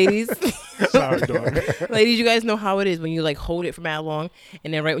hate that. ladies, Sorry, dog. ladies, you guys know how it is when you like hold it for that long,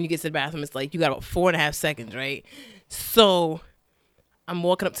 and then right when you get to the bathroom, it's like you got about 4.5 seconds, right? So I'm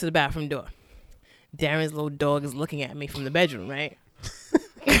walking up to the bathroom door. Darren's little dog is looking at me from the bedroom, right?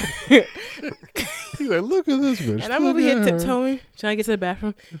 He's like, look at this bitch. And I'm over here tiptoeing, trying to get to the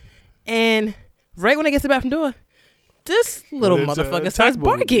bathroom. And right when I get to the bathroom door, this little It's a motherfucker starts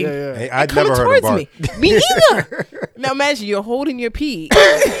tugboat. barking. Yeah. Hey, I'd Coming never heard him towards bark. me. Me either. Now imagine you're holding your pee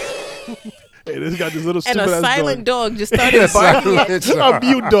Hey, this got this little and stupid a ass silent dog. dog just started barking at you, A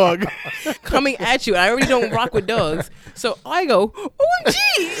mute dog. coming at you. And I already don't rock with dogs. So I go,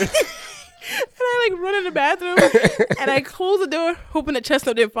 OMG. And I like run in the bathroom and I close the door, hoping that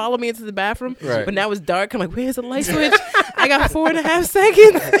Chestnut didn't follow me into the bathroom. Right. But now it's dark. I'm like, where's the light switch? I got 4.5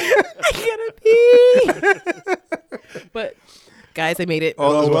 seconds. I gotta pee. But guys, I made it.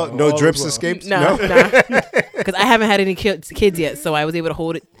 All is well. No All drips is well. escaped. No, because I haven't had any kids yet, so I was able to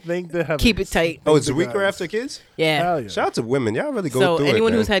hold it, Thank the heavens. keep it tight. Oh, it's a Thank the week or gods. after kids. Yeah. Hell yeah. Shout out to women. Y'all really go So through it.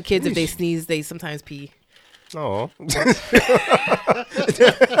 anyone man. who's had kids, if they sneeze, they sometimes pee. Oh.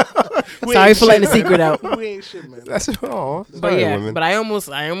 Sorry for letting the secret out. We ain't shit, man. That's all. But yeah, but I almost,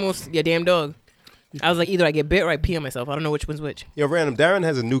 yeah, damn dog. I was like, either I get bit or I pee on myself. I don't know which one's which. Yo, random. Darren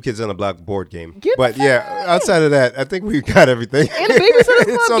has a New Kids on the Block board game. Get But the yeah, outside of that, I think we got everything. And a Babysitter's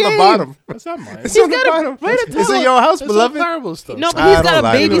It's Club on the game. bottom. That's not mine. It's on the got it bottom. right at the It's in top. your house, That's beloved. some terrible stuff. No, but I he's don't got a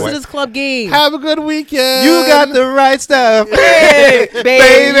lie anyway. Babysitter's Club game. Have a good weekend. You got the right stuff. Hey,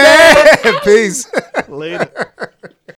 baby. Baby. Peace. Later.